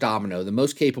captures Domino, the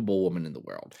most capable woman in the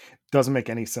world. doesn't make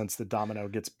any sense that Domino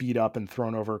gets beat up and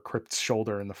thrown over Crypt's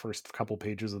shoulder in the first couple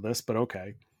pages of this, but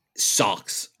okay.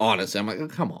 Sucks, honestly. I'm like, oh,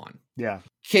 come on. Yeah.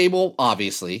 Cable,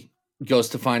 obviously, goes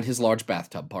to find his large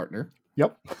bathtub partner.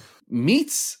 Yep.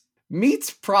 Meets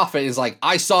Prophet is like,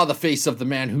 I saw the face of the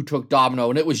man who took Domino,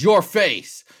 and it was your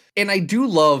face. And I do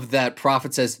love that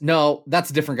Prophet says, no, that's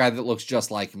a different guy that looks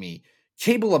just like me.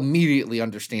 Cable immediately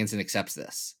understands and accepts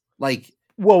this. Like,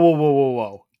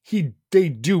 whoa. They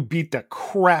do beat the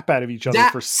crap out of each other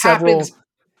for several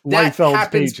that Liefeld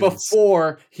happens pages.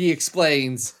 Before he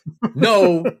explains,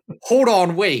 no, hold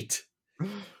on, wait.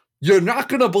 You're not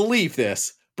going to believe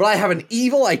this, but I have an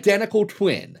evil identical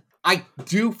twin. I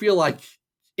do feel like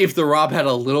if the Rob had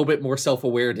a little bit more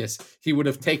self-awareness, he would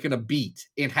have taken a beat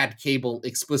and had Cable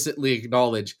explicitly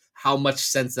acknowledge how much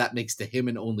sense that makes to him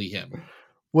and only him.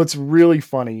 What's really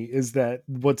funny is that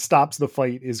what stops the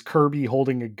fight is Kirby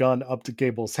holding a gun up to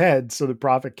Cable's head so the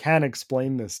Prophet can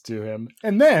explain this to him.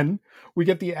 And then we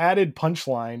get the added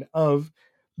punchline of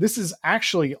this is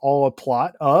actually all a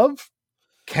plot of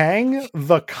Kang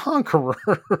the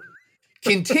Conqueror.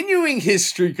 Continuing his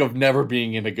streak of never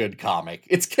being in a good comic.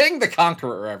 It's Kang the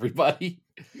Conqueror, everybody.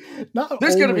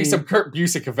 There's going to be some Kurt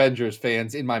Busiek Avengers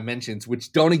fans in my mentions,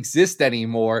 which don't exist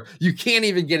anymore. You can't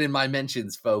even get in my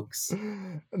mentions, folks.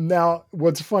 Now,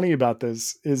 what's funny about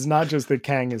this is not just that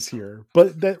Kang is here,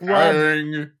 but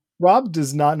that Rob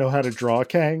does not know how to draw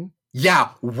Kang. Yeah,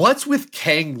 what's with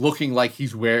Kang looking like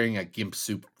he's wearing a gimp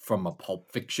suit from a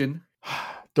Pulp Fiction?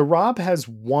 The Rob has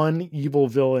one evil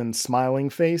villain smiling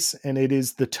face, and it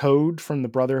is the Toad from the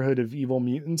Brotherhood of Evil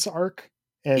Mutants arc.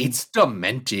 And it's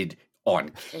demented on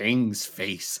Kang's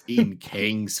face in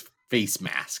Kang's face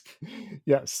mask.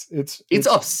 Yes, it's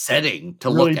upsetting to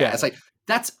really look at. It's like,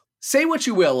 that's, say what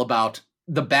you will about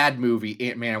the bad movie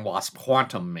Ant-Man and Wasp: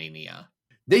 Quantum Mania.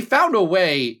 They found a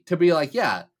way to be like,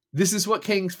 yeah, this is what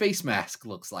Kang's face mask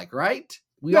looks like, right?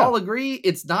 We all agree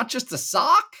it's not just a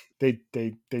sock. They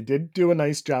did do a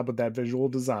nice job with that visual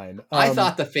design. I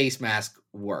thought the face mask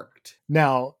worked.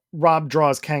 Now, Rob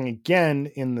draws Kang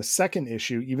again in the second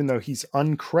issue, even though he's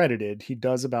uncredited. He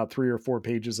does about 3 or 4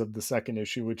 pages of the second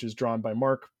issue, which is drawn by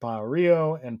Mark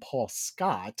Paurio and Paul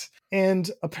Scott. And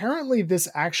apparently this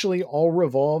actually all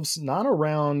revolves not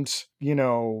around,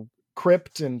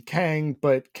 Crypt and Kang,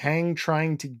 but Kang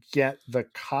trying to get the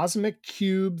cosmic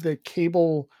cube that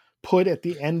Cable put at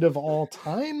the end of all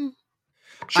time.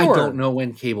 Sure. I don't know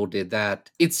when Cable did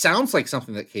that. It sounds like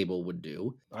something that Cable would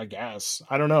do. I guess.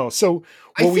 I don't know. So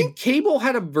I think Cable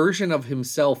had a version of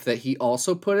himself that he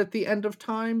also put at the end of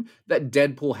time that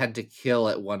Deadpool had to kill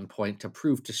at one point to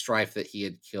prove to Strife that he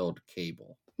had killed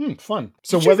Cable. Fun.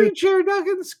 So did you read Jared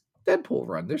Duggan's Deadpool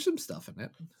run? There's some stuff in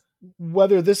it.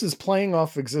 Whether this is playing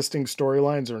off existing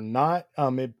storylines or not,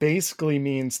 it basically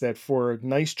means that for a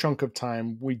nice chunk of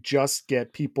time, we just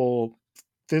get people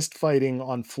fist fighting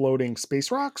on floating space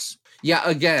rocks. Yeah,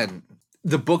 again,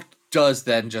 the book does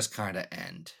then just kind of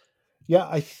end. Yeah,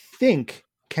 I think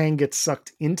Kang gets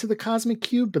sucked into the cosmic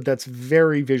cube, but that's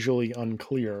very visually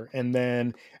unclear. And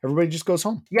then everybody just goes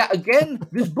home. Yeah, again,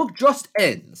 this book just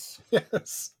ends.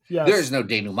 Yes. There is no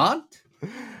denouement.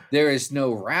 There is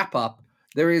no wrap up.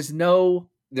 There is no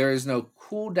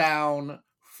cool down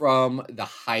from the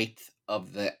height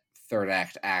of the third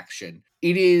act action.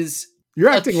 It is. You're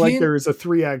acting like there is a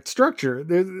 3-act structure.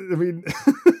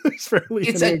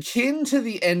 It's akin to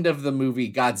the end of the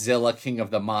movie Godzilla King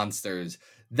of the Monsters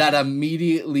that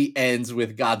immediately ends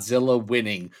with Godzilla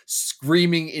winning,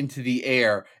 screaming into the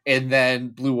air, and then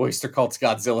Blue Oyster Cult's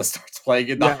Godzilla starts playing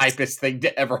in the hypest thing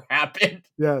to ever happen.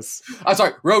 Yes. I'm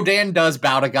sorry, Rodan does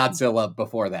bow to Godzilla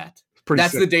before that.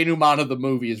 That's sick. The denouement of the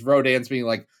movie is Rodan's being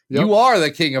like, you are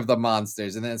the king of the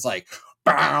monsters. And then it's like,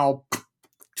 bow,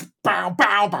 bow,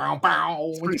 bow, bow,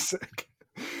 bow. It's pretty sick.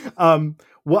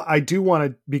 Well, I do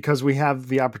want to, because we have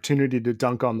the opportunity to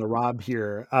dunk on the Rob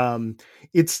here.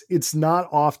 It's not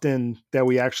often that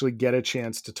we actually get a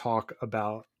chance to talk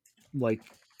about like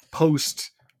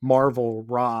post Marvel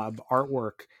Rob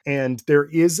artwork. And there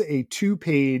is a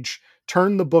 2-page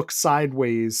turn the book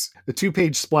sideways, a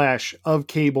 2-page splash of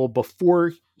Cable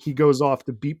before he goes off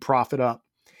to beat Prophet up.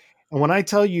 And when I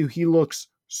tell you he looks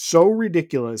so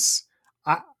ridiculous,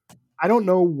 I don't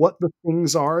know what the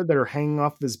things are that are hanging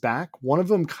off his back. One of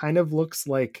them kind of looks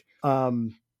like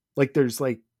there's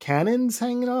like cannons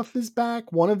hanging off his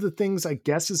back. One of the things I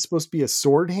guess is supposed to be a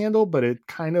sword handle, but it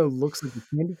kind of looks like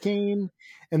a candy cane.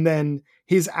 And then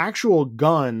his actual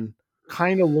gun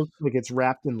kind of looks like it's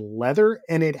wrapped in leather,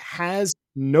 and it has,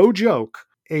 no joke,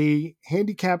 a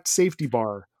handicapped safety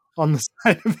bar on the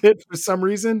side of it for some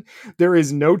reason. There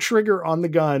is no trigger on the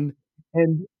gun,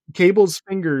 and Cable's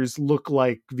fingers look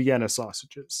like Vienna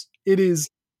sausages. It is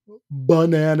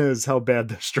bananas how bad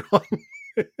this drawing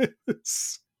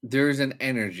is. There's an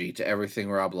energy to everything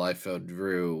Rob Liefeld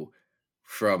drew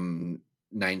from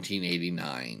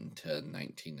 1989 to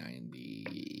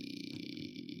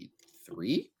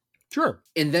 1993. Sure.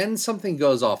 And then something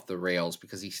goes off the rails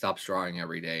because he stops drawing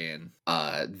every day, and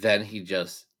then he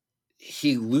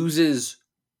loses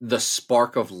the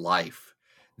spark of life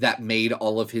that made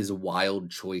all of his wild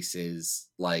choices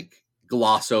like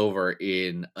gloss over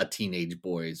in a teenage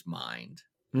boy's mind.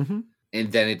 Mm-hmm.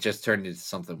 And then it just turned into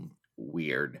something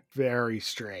weird. Very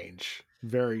strange.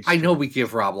 Very I strange. know we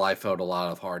give Rob Liefeld a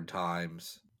lot of hard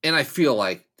times, and I feel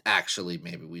like actually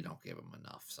maybe we don't give him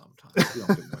enough sometimes. We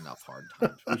don't give him enough hard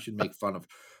times. We should make fun of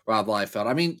Rob Liefeld.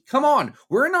 I mean, come on.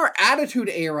 We're in our Attitude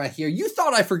Era here. You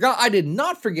thought I forgot. I did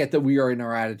not forget that we are in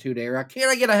our Attitude Era. Can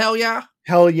I get a hell yeah?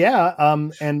 Hell yeah.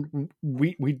 And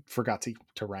we forgot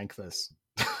to rank this.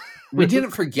 We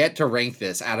didn't forget to rank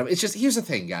this, Adam. It's just, here's the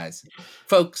thing, guys.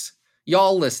 Folks,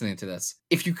 y'all listening to this,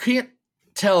 if you can't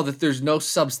tell that there's no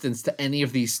substance to any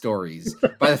of these stories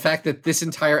by the fact that this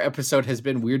entire episode has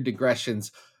been weird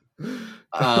digressions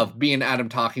of me and Adam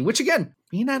talking, which again,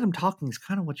 me and Adam talking is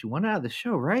kind of what you want out of the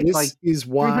show, right? This like is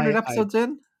why 300 episodes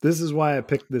in. This is why I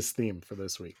picked this theme for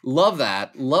this week. Love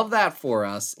that. Love that for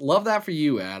us. Love that for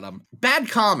you, Adam. Bad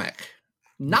comic.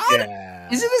 Not Yeah.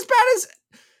 Is it as bad as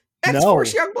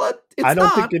X-Force Youngblood? I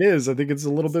don't think it is. I think it's a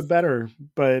little bit better,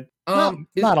 but not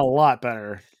a lot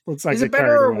better. Looks like is it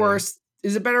better or worse?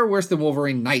 Is it better or worse than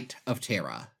Wolverine Knight of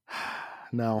Terra?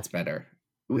 No. It's better.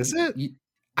 Is it?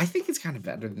 I think it's kind of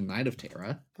better than Knight of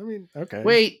Terra. I mean, okay.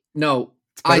 Wait, no.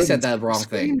 I said that wrong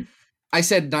thing.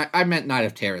 I meant Knight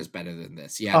of Terra is better than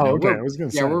this. Yeah. Oh, okay. I was going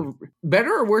to say. We're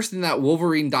better or worse than that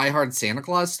Wolverine Die Hard Santa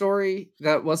Claus story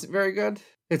that wasn't very good?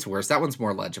 It's worse. That one's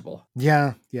more legible.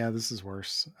 Yeah, this is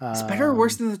worse. It's better or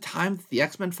worse than the time the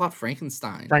X-Men fought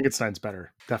Frankenstein. Frankenstein's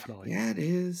better, definitely. Yeah, it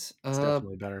is. It's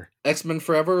definitely better. X-Men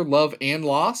Forever, Love and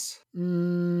Loss?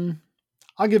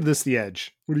 I'll give this the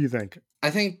edge. What do you think? I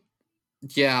think,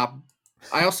 yeah.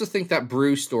 I also think that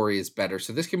Brew story is better,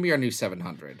 so this can be our new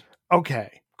 700.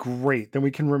 Okay, great. Then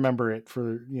we can remember it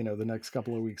for, the next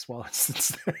couple of weeks while it sits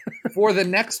there. For the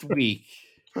next week.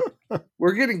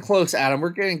 We're getting close, Adam.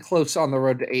 We're getting close on the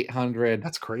road to 800.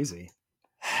 That's crazy.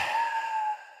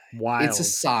 Wild. It's a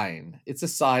sign. It's a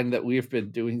sign that we've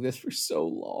been doing this for so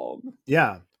long.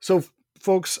 Yeah. So,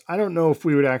 folks, I don't know if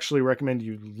we would actually recommend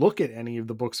you look at any of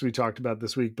the books we talked about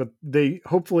this week, but they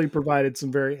hopefully provided some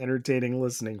very entertaining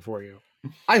listening for you.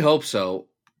 I hope so.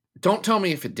 Don't tell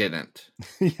me if it didn't.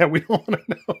 Yeah, we don't want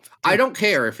to know. I don't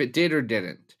care if it did or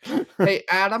didn't. Hey,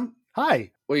 Adam.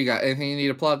 Hi. What you got? Anything you need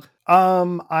to plug?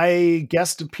 I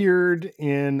guest appeared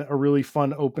in a really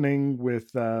fun opening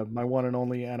with my one and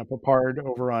only Anna Papard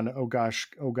over on Oh Gosh,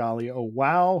 Oh Golly, Oh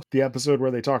Wow, the episode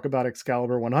where they talk about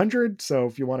Excalibur 100. So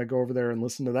if you want to go over there and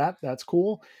listen to that, that's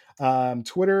cool.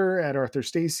 Twitter at Arthur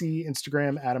Stacy,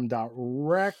 Instagram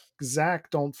Adam.rec.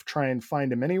 Zach, don't try and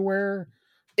find him anywhere.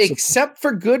 Except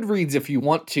for Goodreads, if you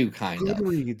want to, kind of.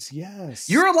 Goodreads, yes.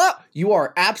 You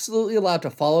are absolutely allowed to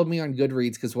follow me on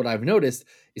Goodreads, because what I've noticed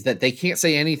is that they can't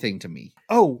say anything to me.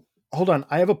 Oh, hold on.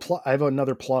 I have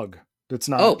another plug that's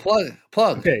not. Oh, plug.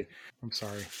 Okay. I'm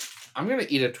sorry. I'm going to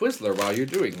eat a Twizzler while you're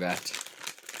doing that.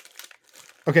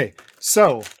 Okay,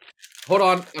 so. Hold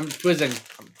on. I'm twizzing.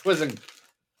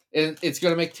 It's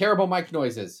going to make terrible mic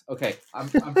noises. Okay, I'm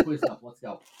twizzed up. Let's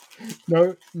go.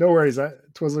 No worries.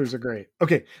 Twizzlers are great.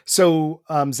 Okay, so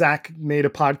Zach made a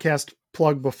podcast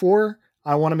plug before.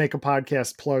 I want to make a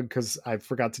podcast plug because I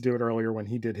forgot to do it earlier when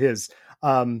he did his.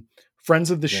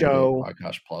 Friends of the show.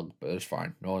 Podcast plug, but it's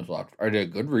fine. No one's allowed. I did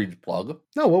a Goodreads plug.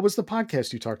 No, what was the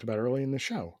podcast you talked about early in the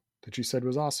show that you said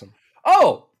was awesome?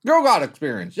 Oh, Girl God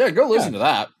Experience. Yeah, go listen to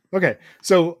that. Okay,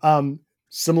 so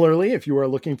similarly, if you are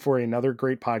looking for another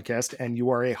great podcast and you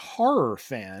are a horror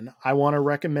fan, I want to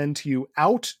recommend to you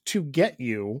Out to Get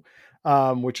You,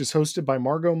 which is hosted by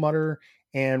Margot Mutter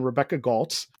and Rebecca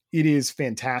Galt. It is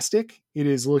fantastic. It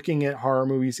is looking at horror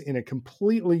movies in a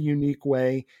completely unique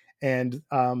way. And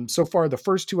so far, the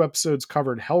first two episodes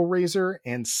covered Hellraiser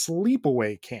and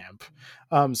Sleepaway Camp.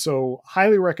 So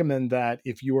highly recommend that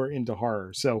if you are into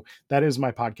horror. So that is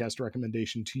my podcast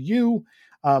recommendation to you.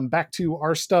 Back to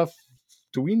our stuff.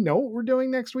 Do we know what we're doing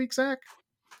next week, Zach?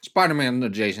 Spider-Man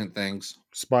adjacent things.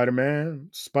 Spider-Man.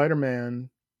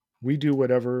 We do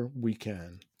whatever we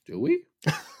can. Do we?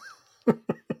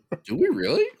 Do we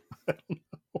really?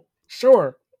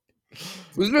 Sure. This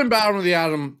has been Battle of the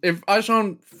Atom. If I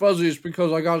sound fuzzy, it's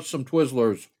because I got some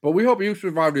Twizzlers, but we hope you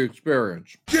survived the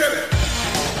experience. Get it!